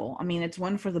incredible. I mean, it's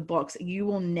one for the books. You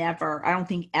will never, I don't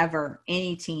think ever,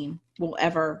 any team will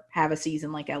ever have a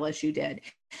season like LSU did.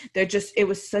 It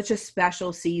was such a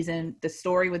special season. The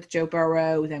story with Joe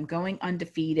Burrow, them going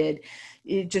undefeated.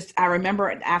 I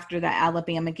remember after the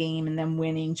Alabama game and them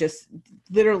winning, just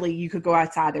literally you could go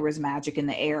outside. There was magic in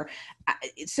the air.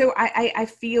 So I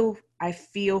feel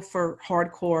for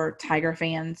hardcore Tiger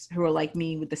fans who are like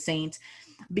me with the Saints,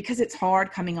 because it's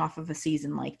hard coming off of a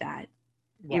season like that.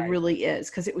 Right. It really is,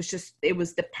 because it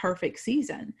was the perfect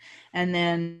season. And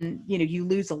then, you know, you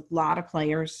lose a lot of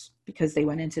players because they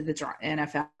went into the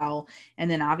NFL. And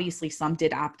then obviously some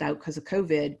did opt out because of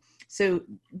COVID. So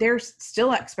there's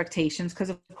still expectations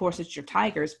because, of course, it's your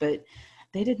Tigers, but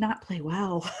they did not play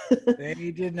well.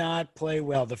 They did not play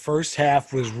well. The first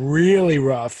half was really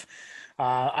rough.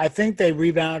 I think they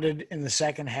rebounded in the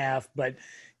second half. But,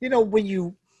 you know, when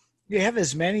you have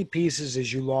as many pieces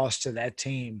as you lost to that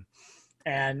team,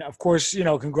 and, of course, you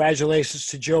know, congratulations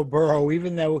to Joe Burrow.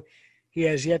 Even though he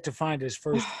has yet to find his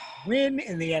first win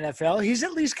in the NFL, he's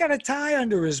at least got a tie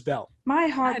under his belt. My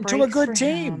heart breaks to a good for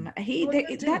team. Him.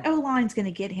 That O-line's going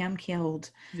to get him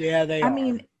killed. Yeah, they are. I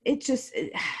mean, it just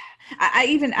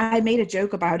I made a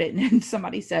joke about it, and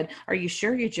somebody said, "Are you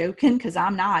sure you're joking?" Because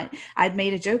I'm not. I'd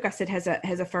made a joke. I said, "Has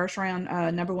a first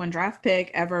round number 1 draft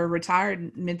pick ever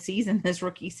retired mid-season this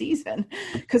rookie season?"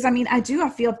 Because I mean, I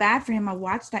feel bad for him. I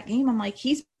watched that game. I'm like,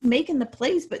 he's making the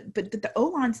plays, but the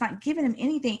O-line's not giving him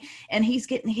anything, and he's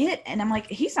getting hit. And I'm like,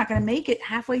 he's not going to make it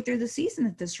halfway through the season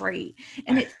at this rate.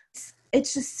 And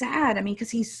it's just sad. I mean,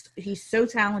 because he's so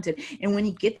talented, and when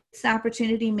he gets the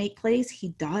opportunity to make plays, he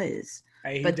does.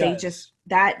 They just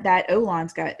that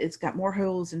O-line's got more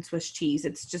holes than Swiss cheese.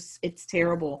 It's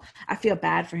terrible. I feel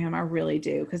bad for him. I really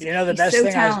do, because he's so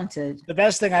talented. The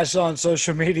best thing I saw on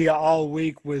social media all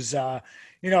week was a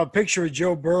picture of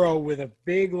Joe Burrow with a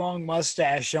big long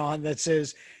mustache on that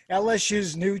says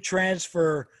LSU's new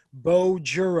transfer Bo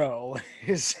Juro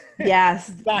is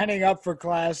Yes, signing up for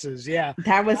classes. Yeah.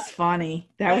 that was funny.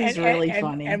 That was really and,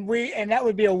 funny. and that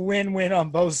would be a win-win on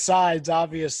both sides,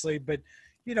 obviously. But,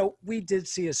 we did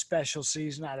see a special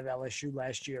season out of LSU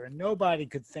last year, and nobody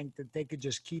could think that they could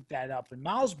just keep that up. And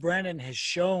Miles Brennan has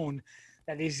shown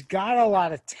that he's got a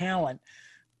lot of talent,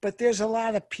 but there's a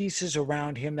lot of pieces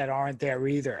around him that aren't there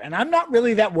either. And I'm not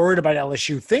really that worried about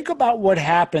LSU. Think about what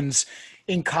happens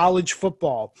in college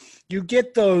football. You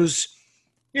get those,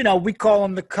 we call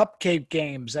them the cupcake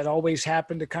games that always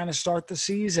happen to kind of start the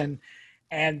season,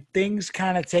 and things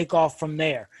kind of take off from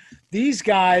there. These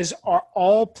guys are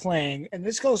all playing, and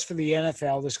this goes for the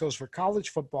NFL, this goes for college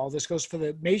football, this goes for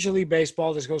the Major League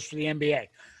Baseball, this goes for the NBA.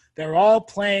 They're all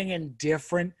playing in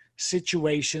different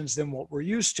situations than what we're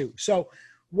used to. So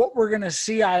what we're going to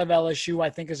see out of LSU, I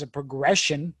think, is a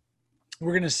progression.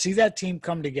 We're going to see that team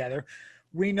come together.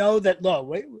 We know that,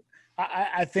 look,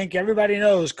 I think everybody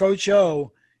knows Coach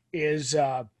O is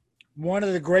one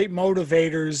of the great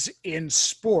motivators in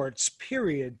sports,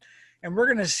 period. And we're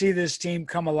going to see this team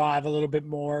come alive a little bit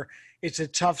more. It's a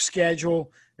tough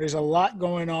schedule. There's a lot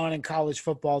going on in college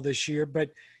football this year. But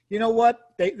you know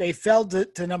what? They fell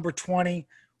to number 20.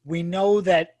 We know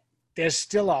that there's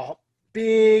still a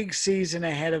big season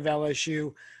ahead of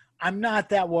LSU. I'm not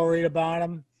that worried about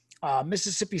them.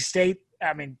 Mississippi State,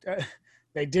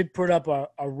 they did put up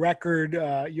a record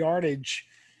yardage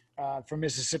for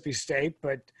Mississippi State,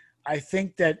 but I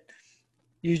think that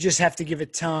you just have to give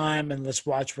it time and let's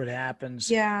watch what happens.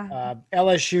 Yeah.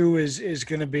 LSU is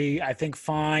going to be, I think,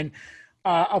 fine.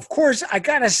 Of course, I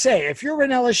got to say, if you're an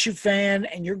LSU fan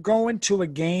and you're going to a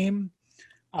game,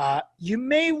 you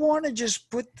may want to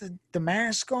just put the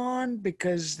mask on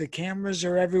because the cameras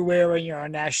are everywhere and you're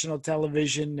on national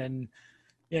television. And,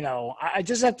 I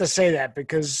just have to say that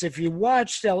because if you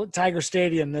watched Tiger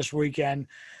Stadium this weekend,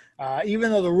 even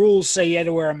though the rules say you had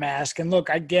to wear a mask, and look,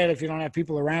 I get if you don't have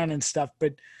people around and stuff,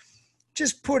 but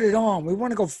just put it on. We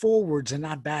want to go forwards and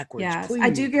not backwards. Yes, please. I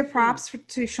do give props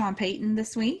to Sean Payton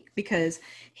this week because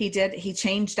he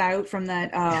changed out from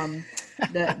that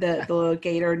the little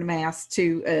gator mask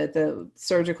to the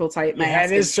surgical type mask. He had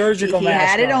his surgical mask. He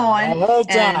had it on the whole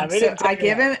time. So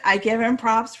I give him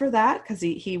props for that because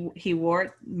he wore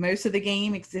it most of the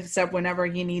game except whenever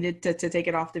he needed to take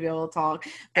it off to be able to talk.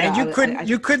 But and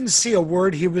you couldn't see a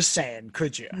word he was saying,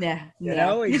 could you? Yeah, you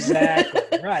know exactly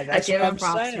right. That's I give him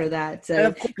props saying. for that.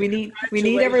 So we need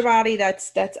everybody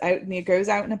that's out and goes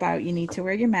out and about. You need to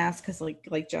wear your mask because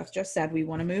like Jeff just said, we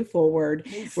want to move forward.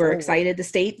 We're excited. The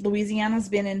state Louisiana's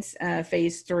been in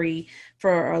phase 3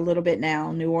 for a little bit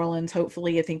now. New Orleans,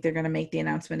 hopefully, I think they're going to make the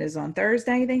announcement is on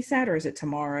Thursday. They said, or is it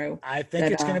tomorrow? I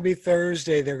think it's going to be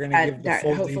Thursday. They're going to give the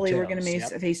full hopefully details. We're going to move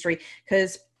to phase 3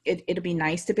 because it'll be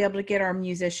nice to be able to get our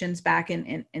musicians back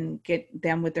and get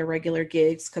them with their regular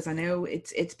gigs because I know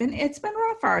it's been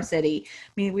rough for our city.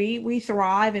 I mean, we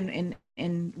thrive and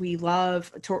we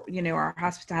love our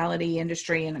hospitality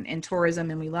industry and tourism,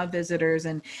 and we love visitors,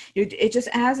 and it just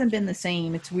hasn't been the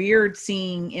same. It's weird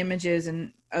seeing images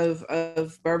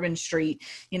of Bourbon Street,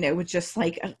 with just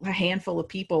like a handful of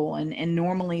people. And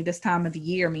normally this time of the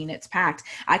year, I mean, it's packed.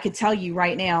 I could tell you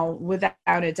right now, without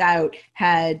a doubt,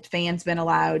 had fans been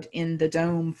allowed in the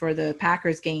dome for the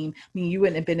Packers game, I mean, you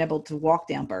wouldn't have been able to walk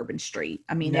down Bourbon Street.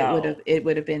 I mean, no. it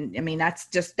would have been, I mean,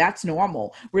 that's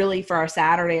normal really for our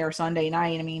Saturday or Sunday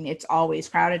night. I mean, it's always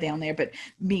crowded down there, but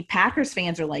Packers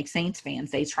fans are like Saints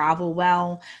fans. They travel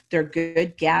well. They're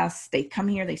good guests. They come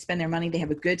here, they spend their money. They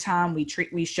have a good time. We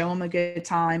show them a good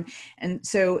time. And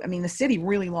so, I mean, the city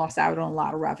really lost out on a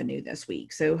lot of revenue this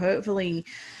week. So hopefully,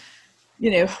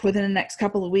 within the next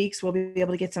couple of weeks, we'll be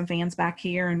able to get some fans back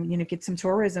here and, get some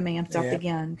tourism amped up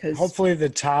again. Because hopefully the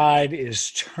tide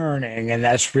is turning, and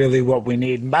that's really what we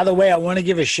need. And by the way, I want to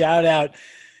give a shout out,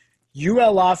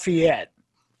 UL Lafayette,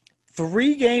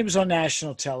 3 games on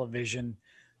national television,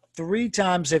 3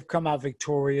 times they've come out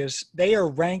victorious. They are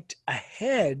ranked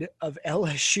ahead of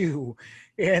LSU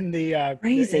in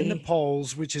the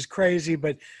polls, which is crazy.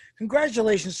 But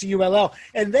congratulations to ULL,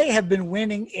 and they have been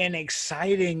winning in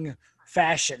exciting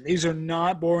fashion. These are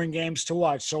not boring games to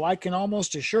watch. So I can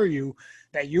almost assure you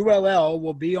that ULL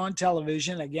will be on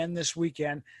television again this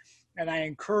weekend, and I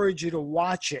encourage you to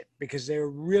watch it because they're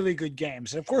really good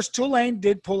games. And of course, Tulane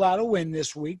did pull out a win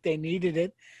this week. They needed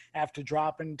it, after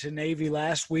dropping to Navy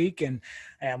last week, and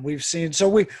we've seen, so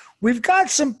we've got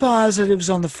some positives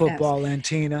on the football end,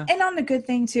 Tina. And on the good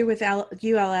thing too with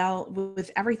ULL,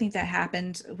 with everything that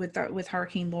happened with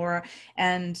Hurricane Laura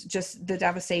and just the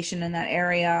devastation in that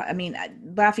area. I mean,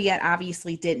 Lafayette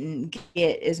obviously didn't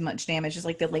get as much damage as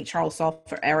like the Lake Charles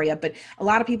Sulphur area, but a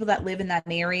lot of people that live in that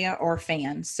area are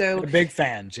fans. So they're big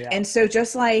fans, yeah. And so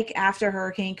just like after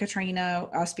Hurricane Katrina,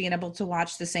 us being able to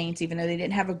watch the Saints, even though they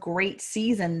didn't have a great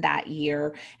season that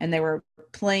year and they were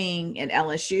playing at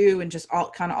LSU and just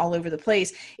all over the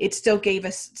place, it still gave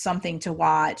us something to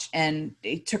watch and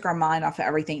it took our mind off of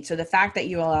everything. So the fact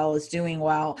that ULL is doing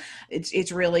well,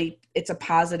 it's a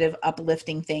positive,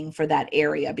 uplifting thing for that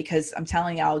area, because I'm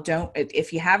telling y'all,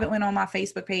 if you haven't went on my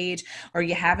Facebook page or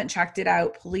you haven't checked it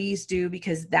out, please do,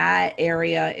 because that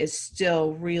area is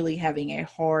still really having a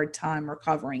hard time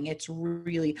recovering. It's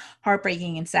really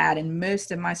heartbreaking and sad. And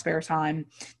most of my spare time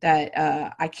that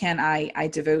I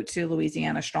devote to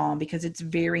Louisiana Strong, because it's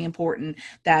very important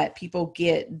that people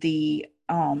get the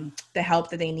help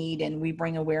that they need, and we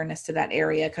bring awareness to that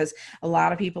area, because a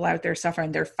lot of people out there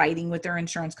suffering. They're fighting with their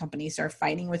insurance companies, they're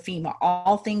fighting with FEMA,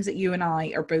 all things that you and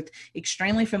I are both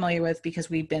extremely familiar with because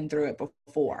we've been through it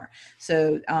before.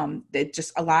 So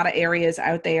just a lot of areas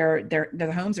out there,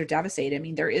 their homes are devastated. I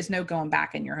mean, there is no going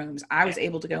back in your homes. I was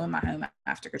able to go in my home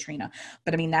after Katrina,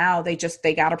 but I mean, now they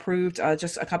got approved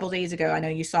just a couple of days ago. I know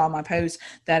you saw my post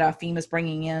that FEMA's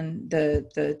bringing in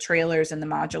the trailers and the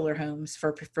modular homes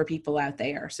for people out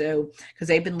there. So, because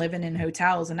they've been living in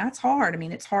hotels, and that's hard. I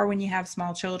mean, it's hard when you have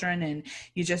small children and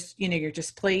you're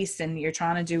displaced and you're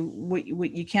trying to do what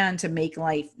you can to make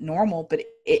life normal, but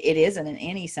it isn't in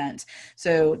any sense.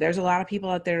 So there's a lot of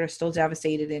people out there that are still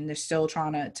devastated, and they're still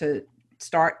trying to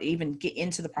start, even get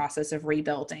into the process of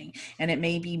rebuilding, and it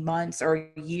may be months or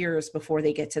years before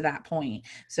they get to that point.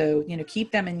 So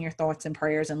keep them in your thoughts and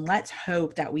prayers, and let's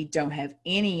hope that we don't have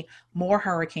any more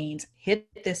hurricanes hit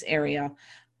this area,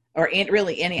 or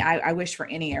really any. I wish for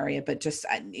any area, but just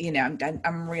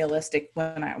I'm realistic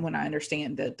when I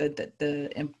understand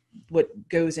the what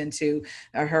goes into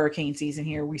a hurricane season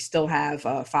here. We still have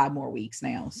 5 more weeks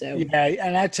now. So yeah,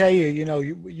 and I tell you,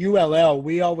 ULL,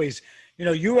 we always.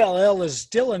 ULL is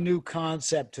still a new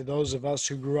concept to those of us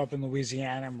who grew up in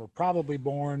Louisiana and were probably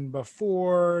born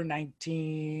before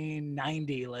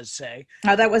 1990, let's say.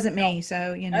 Oh, that wasn't me.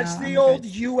 So, that's the old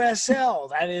USL.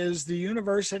 That is the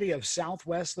University of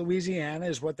Southwest Louisiana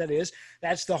is what that is.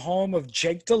 That's the home of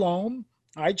Jake Delhomme.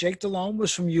 All right, Jake Delhomme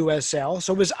was from USL.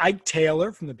 So was Ike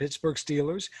Taylor from the Pittsburgh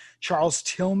Steelers, Charles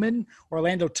Tillman,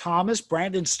 Orlando Thomas,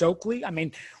 Brandon Stokely. I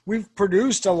mean, we've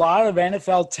produced a lot of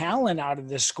NFL talent out of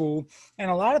this school,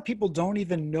 and a lot of people don't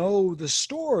even know the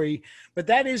story, but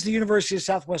that is the University of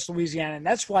Southwest Louisiana, and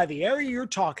that's why the area you're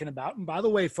talking about, and by the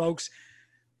way, folks,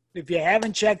 if you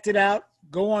haven't checked it out,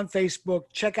 go on Facebook,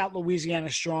 check out Louisiana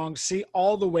Strong, see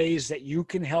all the ways that you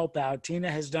can help out. Tina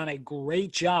has done a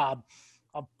great job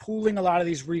of pooling a lot of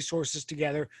these resources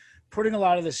together, putting a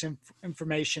lot of this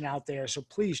information out there. So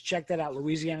please check that out,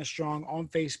 Louisiana Strong on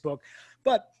Facebook.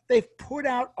 But they've put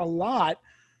out a lot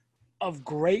of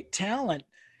great talent,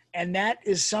 and that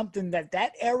is something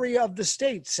that area of the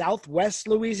state, Southwest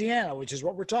Louisiana, which is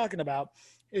what we're talking about,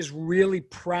 is really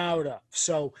proud of.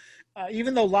 So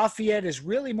even though Lafayette is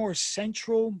really more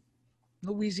central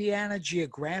Louisiana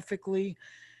geographically,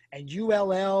 and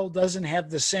ULL doesn't have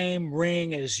the same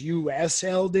ring as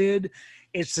USL did,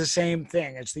 it's the same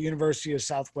thing. It's the University of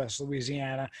Southwest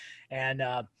Louisiana. And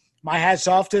my hat's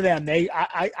off to them.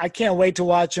 I can't wait to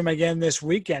watch them again this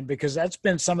weekend, because that's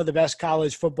been some of the best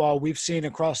college football we've seen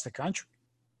across the country.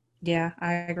 Yeah,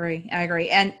 I agree.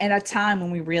 And at a time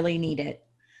when we really need it.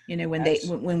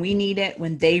 When we need it,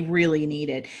 when they really need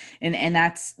it. And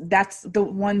that's the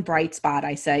one bright spot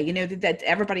I say, that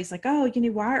everybody's like, oh,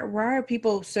 why are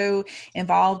people so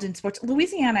involved in sports?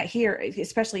 Louisiana here,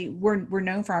 especially, we're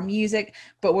known for our music,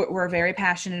 but we're very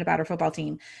passionate about our football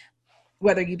team.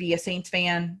 Whether you be a Saints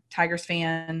fan, Tigers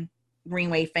fan, Green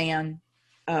Wave fan,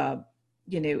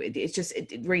 it's just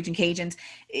Raging Cajuns.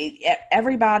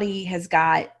 Everybody has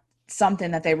got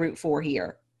something that they root for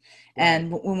here.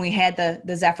 And when we had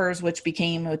the Zephyrs, which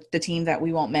became the team that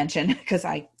we won't mention because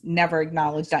I never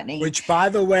acknowledged that name. Which, by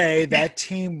the way, that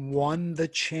team won the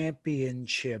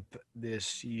championship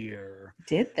this year.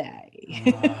 Did they?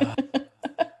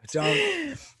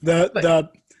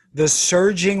 The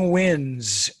Surging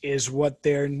Winds is what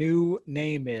their new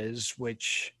name is,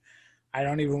 which I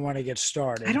don't even want to get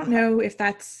started. I don't know if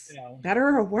that's better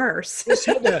or worse.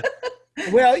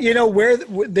 Well, where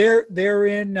they're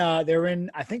in,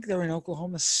 I think they're in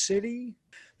Oklahoma City.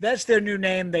 That's their new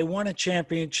name. They won a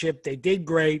championship. They did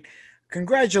great.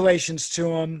 congratulations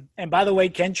to him. And by the way,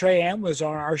 Ken Trahan was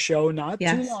on our show not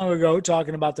too long ago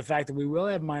talking about the fact that we will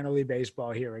have minor league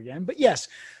baseball here again. But yes,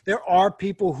 there are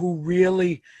people who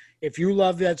really, if you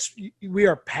love that, we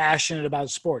are passionate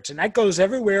about sports. And that goes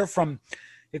everywhere from,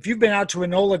 if you've been out to a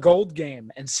NOLA Gold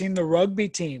game and seen the rugby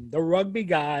team, the rugby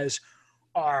guys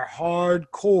are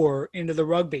hardcore into the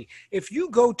rugby. If you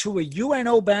go to a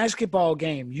UNO basketball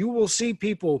game, you will see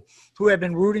people who have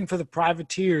been rooting for the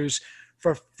Privateers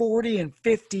for 40 and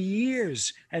 50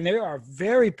 years, and they are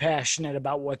very passionate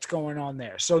about what's going on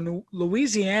there. So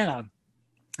Louisiana,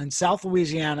 and South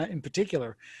Louisiana in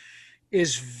particular,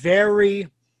 is very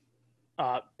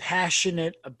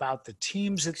passionate about the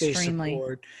teams that they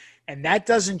support. And that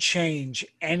doesn't change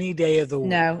any day of the week.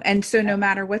 No. And so no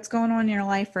matter what's going on in your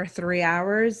life for 3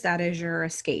 hours, that is your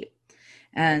escape.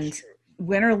 And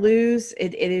win or lose,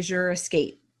 it is your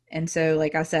escape. And so,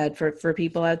 like I said, for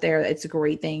people out there, it's a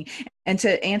great thing. And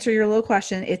to answer your little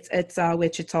question, it's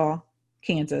Wichita,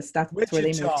 Kansas. That's where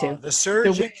they moved to. The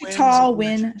Surge. The Wichita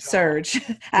win Surge.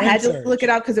 I had to look it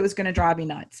up because it was going to drive me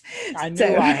nuts. I knew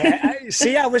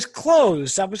I was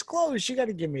close. You got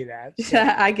to give me that. So.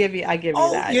 I give you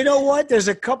that. You know what? There's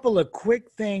a couple of quick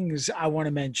things I want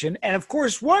to mention. And of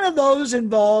course, one of those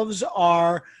involves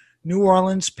our New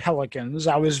Orleans Pelicans.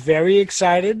 I was very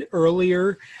excited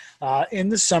earlier in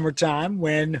the summertime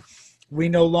when we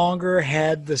no longer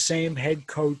had the same head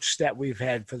coach that we've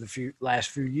had for the last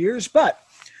few years. But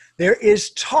there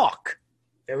is talk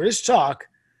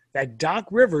that Doc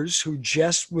Rivers, who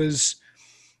just was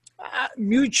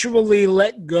mutually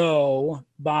let go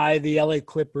by the LA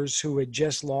Clippers, who had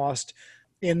just lost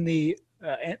in the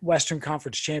Western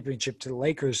Conference Championship to the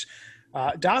Lakers,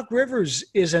 Doc Rivers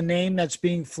is a name that's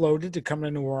being floated to come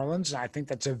to New Orleans. And I think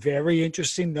that's a very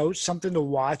interesting note, something to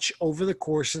watch over the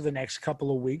course of the next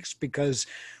couple of weeks, because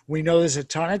we know there's a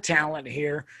ton of talent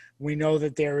here. We know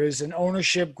that there is an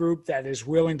ownership group that is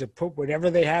willing to put whatever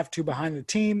they have to behind the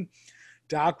team.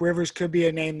 Doc Rivers could be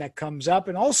a name that comes up.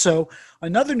 And also,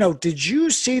 another note, did you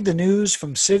see the news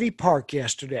from City Park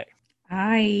yesterday?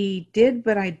 I did,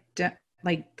 but I don't.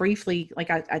 Like briefly,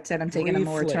 like I said, I'm taking a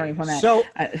moratorium on that. So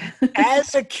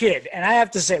as a kid, and I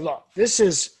have to say, look, this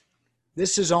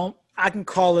is on, I can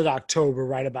call it October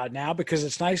right about now because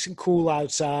it's nice and cool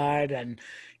outside. And,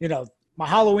 you know, my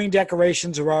Halloween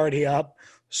decorations are already up.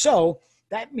 So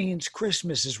that means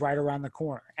Christmas is right around the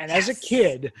corner. And as a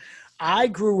kid, I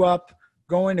grew up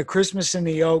going to Christmas in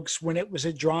the Oaks when it was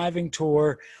a driving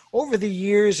tour. Over the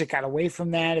years, it got away from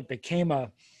that. It became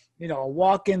a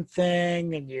walk-in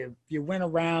thing, and you went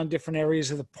around different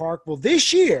areas of the park. Well,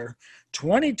 this year,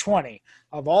 2020,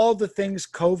 of all the things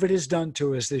COVID has done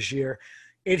to us this year,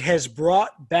 it has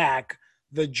brought back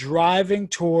the driving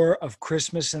tour of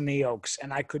Christmas in the Oaks,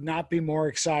 and I could not be more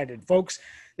excited. Folks,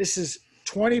 this is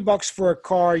 $20 for a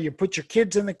car. You put your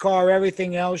kids in the car,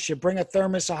 everything else. You bring a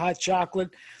thermos of hot chocolate.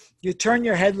 You turn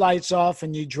your headlights off,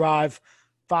 and you drive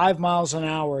 5 miles an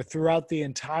hour throughout the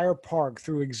entire park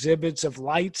through exhibits of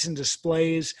lights and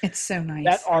displays. It's so nice.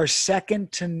 That are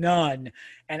second to none.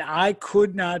 And I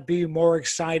could not be more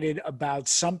excited about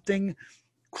something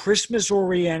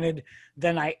Christmas-oriented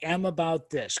than I am about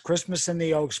this. Christmas in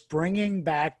the Oaks, bringing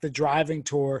back the driving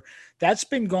tour. That's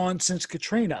been gone since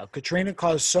Katrina. Katrina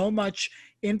caused so much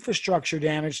infrastructure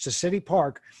damage to City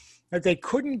Park that they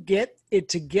couldn't get it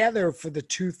together for the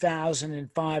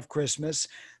 2005 Christmas.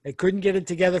 They couldn't get it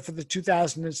together for the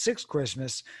 2006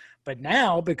 Christmas. But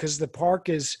now, because the park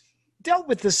has dealt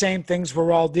with the same things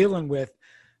we're all dealing with,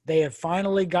 they have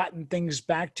finally gotten things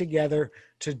back together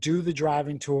to do the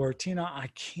driving tour. Tina, I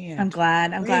can't. I'm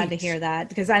glad to hear that,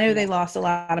 because I know they lost a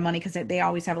lot of money because they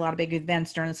always have a lot of big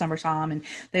events during the summertime, and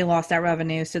they lost that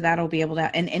revenue. So that'll be able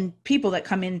to, and people that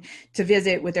come in to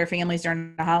visit with their families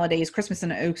during the holidays, Christmas in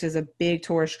the Oaks is a big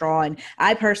tourist draw. And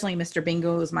I personally, Mr.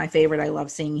 Bingo is my favorite. I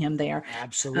love seeing him there.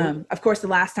 Absolutely. Of course, the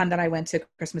last time that I went to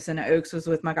Christmas in the Oaks was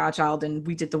with my godchild, and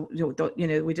we did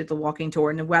the walking tour,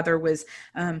 and the weather was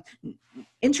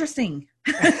interesting.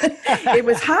 It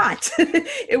was hot.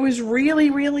 It was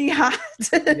really, really hot.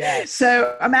 Yes.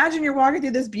 So imagine you're walking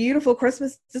through this beautiful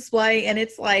Christmas display and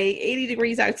it's like 80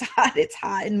 degrees outside. It's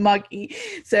hot and muggy.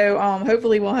 So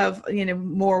hopefully we'll have,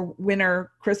 more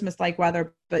winter Christmas like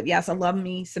weather. But yes, I love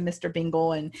me some Mr.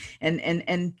 Bingle, and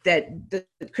that the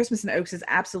Christmas in the Oaks is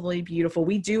absolutely beautiful.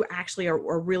 We do actually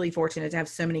are really fortunate to have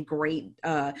so many great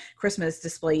Christmas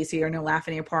displays here. I know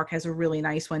Lafayette Park has a really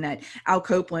nice one that Al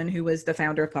Copeland, who was the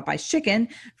founder of Popeye's Chicken,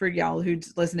 for y'all who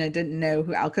listened and didn't know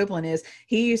who Al Copeland is,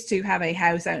 he used to have a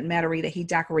house out in Metairie that he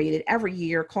decorated every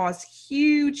year, caused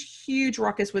huge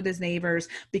ruckus with his neighbors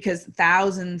because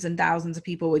thousands and thousands of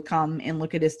people would come and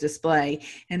look at his display.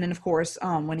 And then, of course,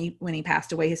 when he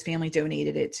passed away, his family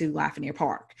donated it to Lafayette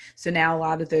Park. So now a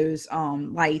lot of those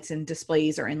lights and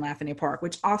displays are in Lafayette Park,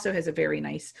 which also has a very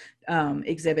nice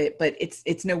exhibit, but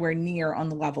it's nowhere near on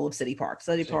the level of City Park.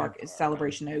 City Park is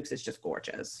Celebration Oaks is just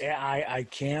gorgeous. Yeah, I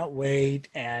can't wait,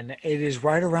 and it is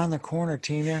right around the corner,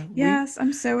 Tina. Yes,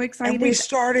 I'm so excited. And we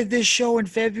started this show in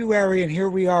February, and here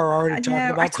we are already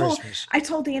talking about Christmas. I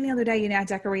told Dan the other day, I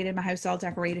decorated my house all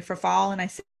decorated for fall, and I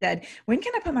said, when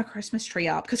can I put my Christmas tree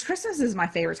up? Because Christmas is my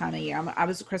favorite time of year. I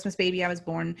was a Christmas baby. I was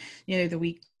born,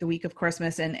 the week of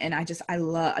Christmas, and I just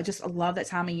love that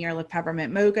time of year. I love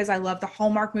peppermint mochas. I love the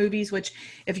Hallmark movies, which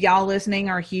if y'all listening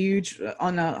are huge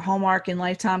on the Hallmark and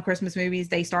Lifetime Christmas movies,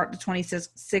 they start the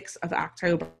 26th of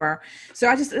October.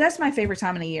 So that's my favorite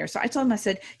time of the year. So I told him, I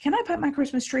said, can I put my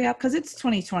Christmas tree up? Because it's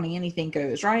 2020, anything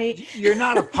goes, right? You're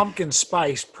not a pumpkin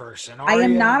spice person, are I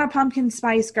am you? not a pumpkin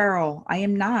spice girl. I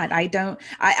am not.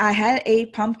 I had a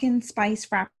pumpkin spice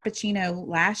frappuccino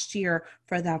last year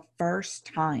for the first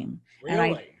time.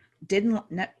 Really?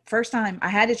 And first time. I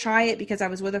had to try it because I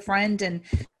was with a friend, and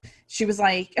she was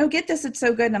like, oh, get this, it's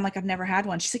so good. And I'm like, I've never had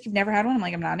one. She's like, you've never had one? I'm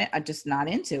like, I'm just not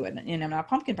into it. I'm not a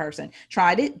pumpkin person.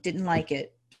 Tried it, didn't like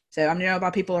it. So I know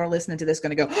about people who are listening to this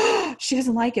going to go, oh, she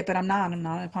doesn't like it, but I'm not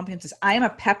a pumpkin. I am a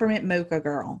peppermint mocha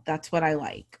girl. That's what I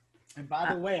like. And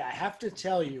by the way, I have to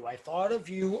tell you, I thought of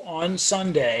you on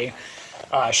Sunday.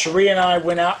 Cherie and I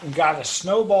went out and got a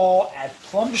snowball at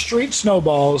Plum Street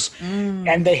Snowballs,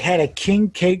 and they had a king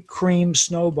cake cream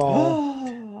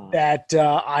snowball that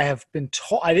I have been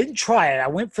told. I didn't try it. I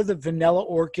went for the vanilla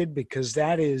orchid because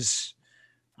that is,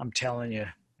 I'm telling you,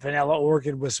 vanilla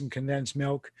orchid with some condensed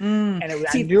milk. And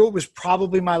I knew it was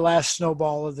probably my last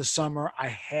snowball of the summer. I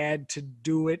had to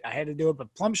do it.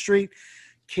 But Plum Street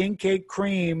king cake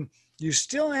cream, you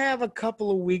still have a couple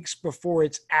of weeks before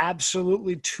it's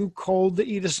absolutely too cold to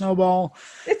eat a snowball.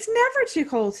 It's never too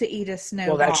cold to eat a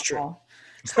snowball. Well, that's true.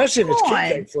 Especially if it's king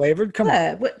cake flavored. Come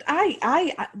on.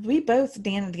 We both,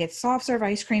 Dan, get soft serve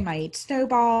ice cream. I eat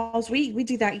snowballs. We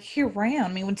do that year round. I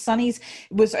mean, when Sonny's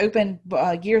was open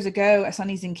years ago,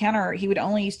 Sonny's in Kenner, he would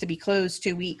only used to be closed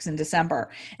 2 weeks in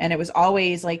December. And it was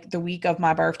always like the week of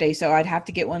my birthday. So I'd have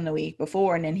to get one the week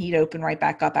before, and then he'd open right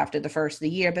back up after the first of the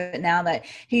year. But now that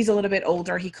he's a little bit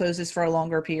older, he closes for a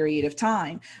longer period of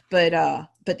time. But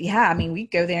yeah, I mean,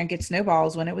 we'd go there and get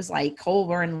snowballs when it was like cold,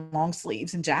 wearing long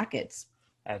sleeves and jackets.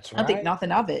 That's right. I think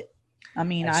nothing of it. I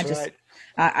mean, Right.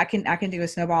 I can do a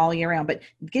snowball all year round, but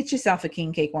get yourself a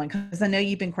king cake one, because I know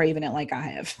you've been craving it like I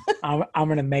have. I'm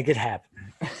going to make it happen.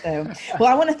 So,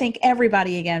 well, I want to thank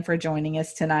everybody again for joining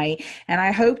us tonight. And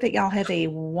I hope that y'all have a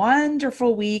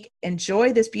wonderful week.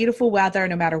 Enjoy this beautiful weather,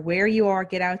 no matter where you are.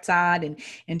 Get outside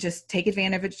and just take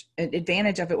advantage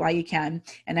of it while you can.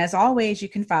 And as always, you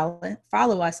can follow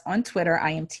us on Twitter.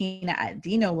 I am Tina at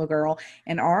 @TheNolaGirl,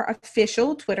 and our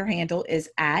official Twitter handle is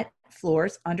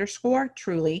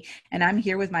 @Floors_Truly. And I'm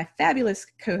here with my fabulous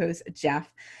co-host,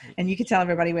 Jeff. And you can tell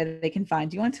everybody where they can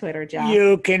find you on Twitter, Jeff.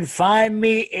 You can find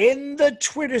me in the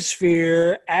Twitter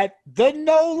sphere at the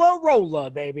Nola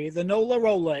Rolla, baby. The Nola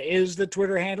Rolla is the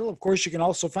Twitter handle. Of course, you can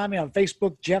also find me on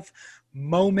Facebook, Jeff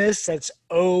Momus. That's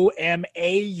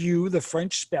OMAU, the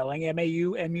French spelling,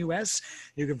 MAUMUS.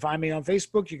 You can find me on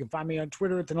Facebook. You can find me on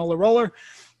Twitter at the Nola Roller.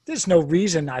 There's no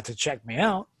reason not to check me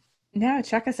out. No,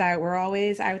 check us out. We're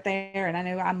always out there. And I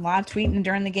know I'm live tweeting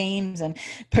during the games and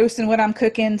posting what I'm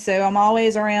cooking. So I'm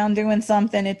always around doing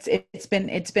something. It's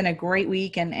been a great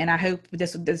week. And I hope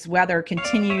this weather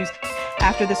continues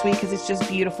after this week, because it's just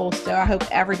beautiful. So I hope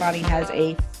everybody has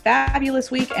a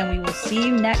fabulous week, and we will see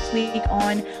you next week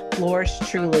on Floors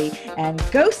Truly. And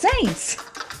go Saints!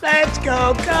 Let's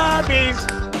go,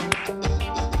 Cubbies!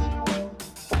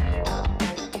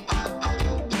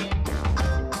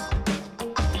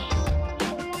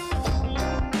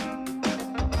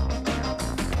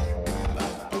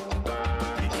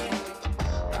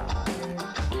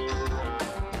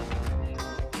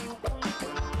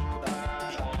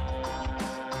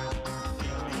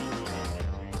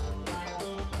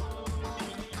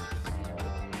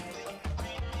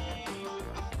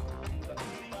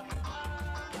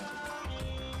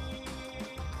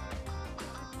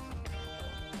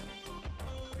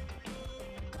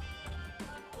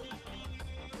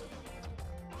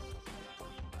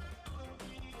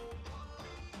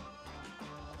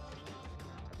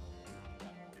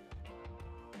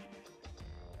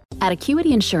 At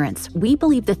Acuity Insurance, we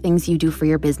believe the things you do for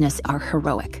your business are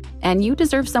heroic, and you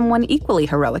deserve someone equally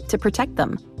heroic to protect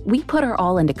them. We put our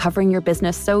all into covering your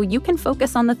business so you can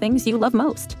focus on the things you love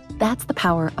most. That's the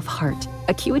power of heart.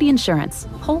 Acuity Insurance,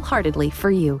 wholeheartedly for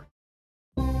you.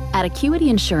 At Acuity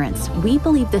Insurance, we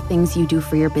believe the things you do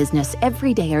for your business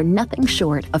every day are nothing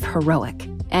short of heroic,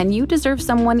 and you deserve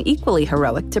someone equally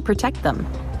heroic to protect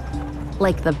them.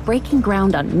 Like the breaking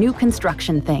ground on new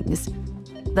construction things,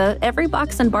 the every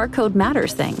box and barcode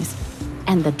matters things,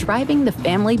 and the driving the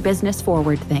family business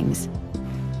forward things.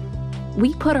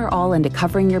 We put our all into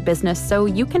covering your business so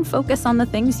you can focus on the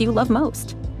things you love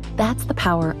most. That's the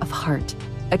power of heart.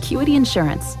 Acuity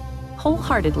Insurance,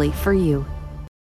 wholeheartedly for you.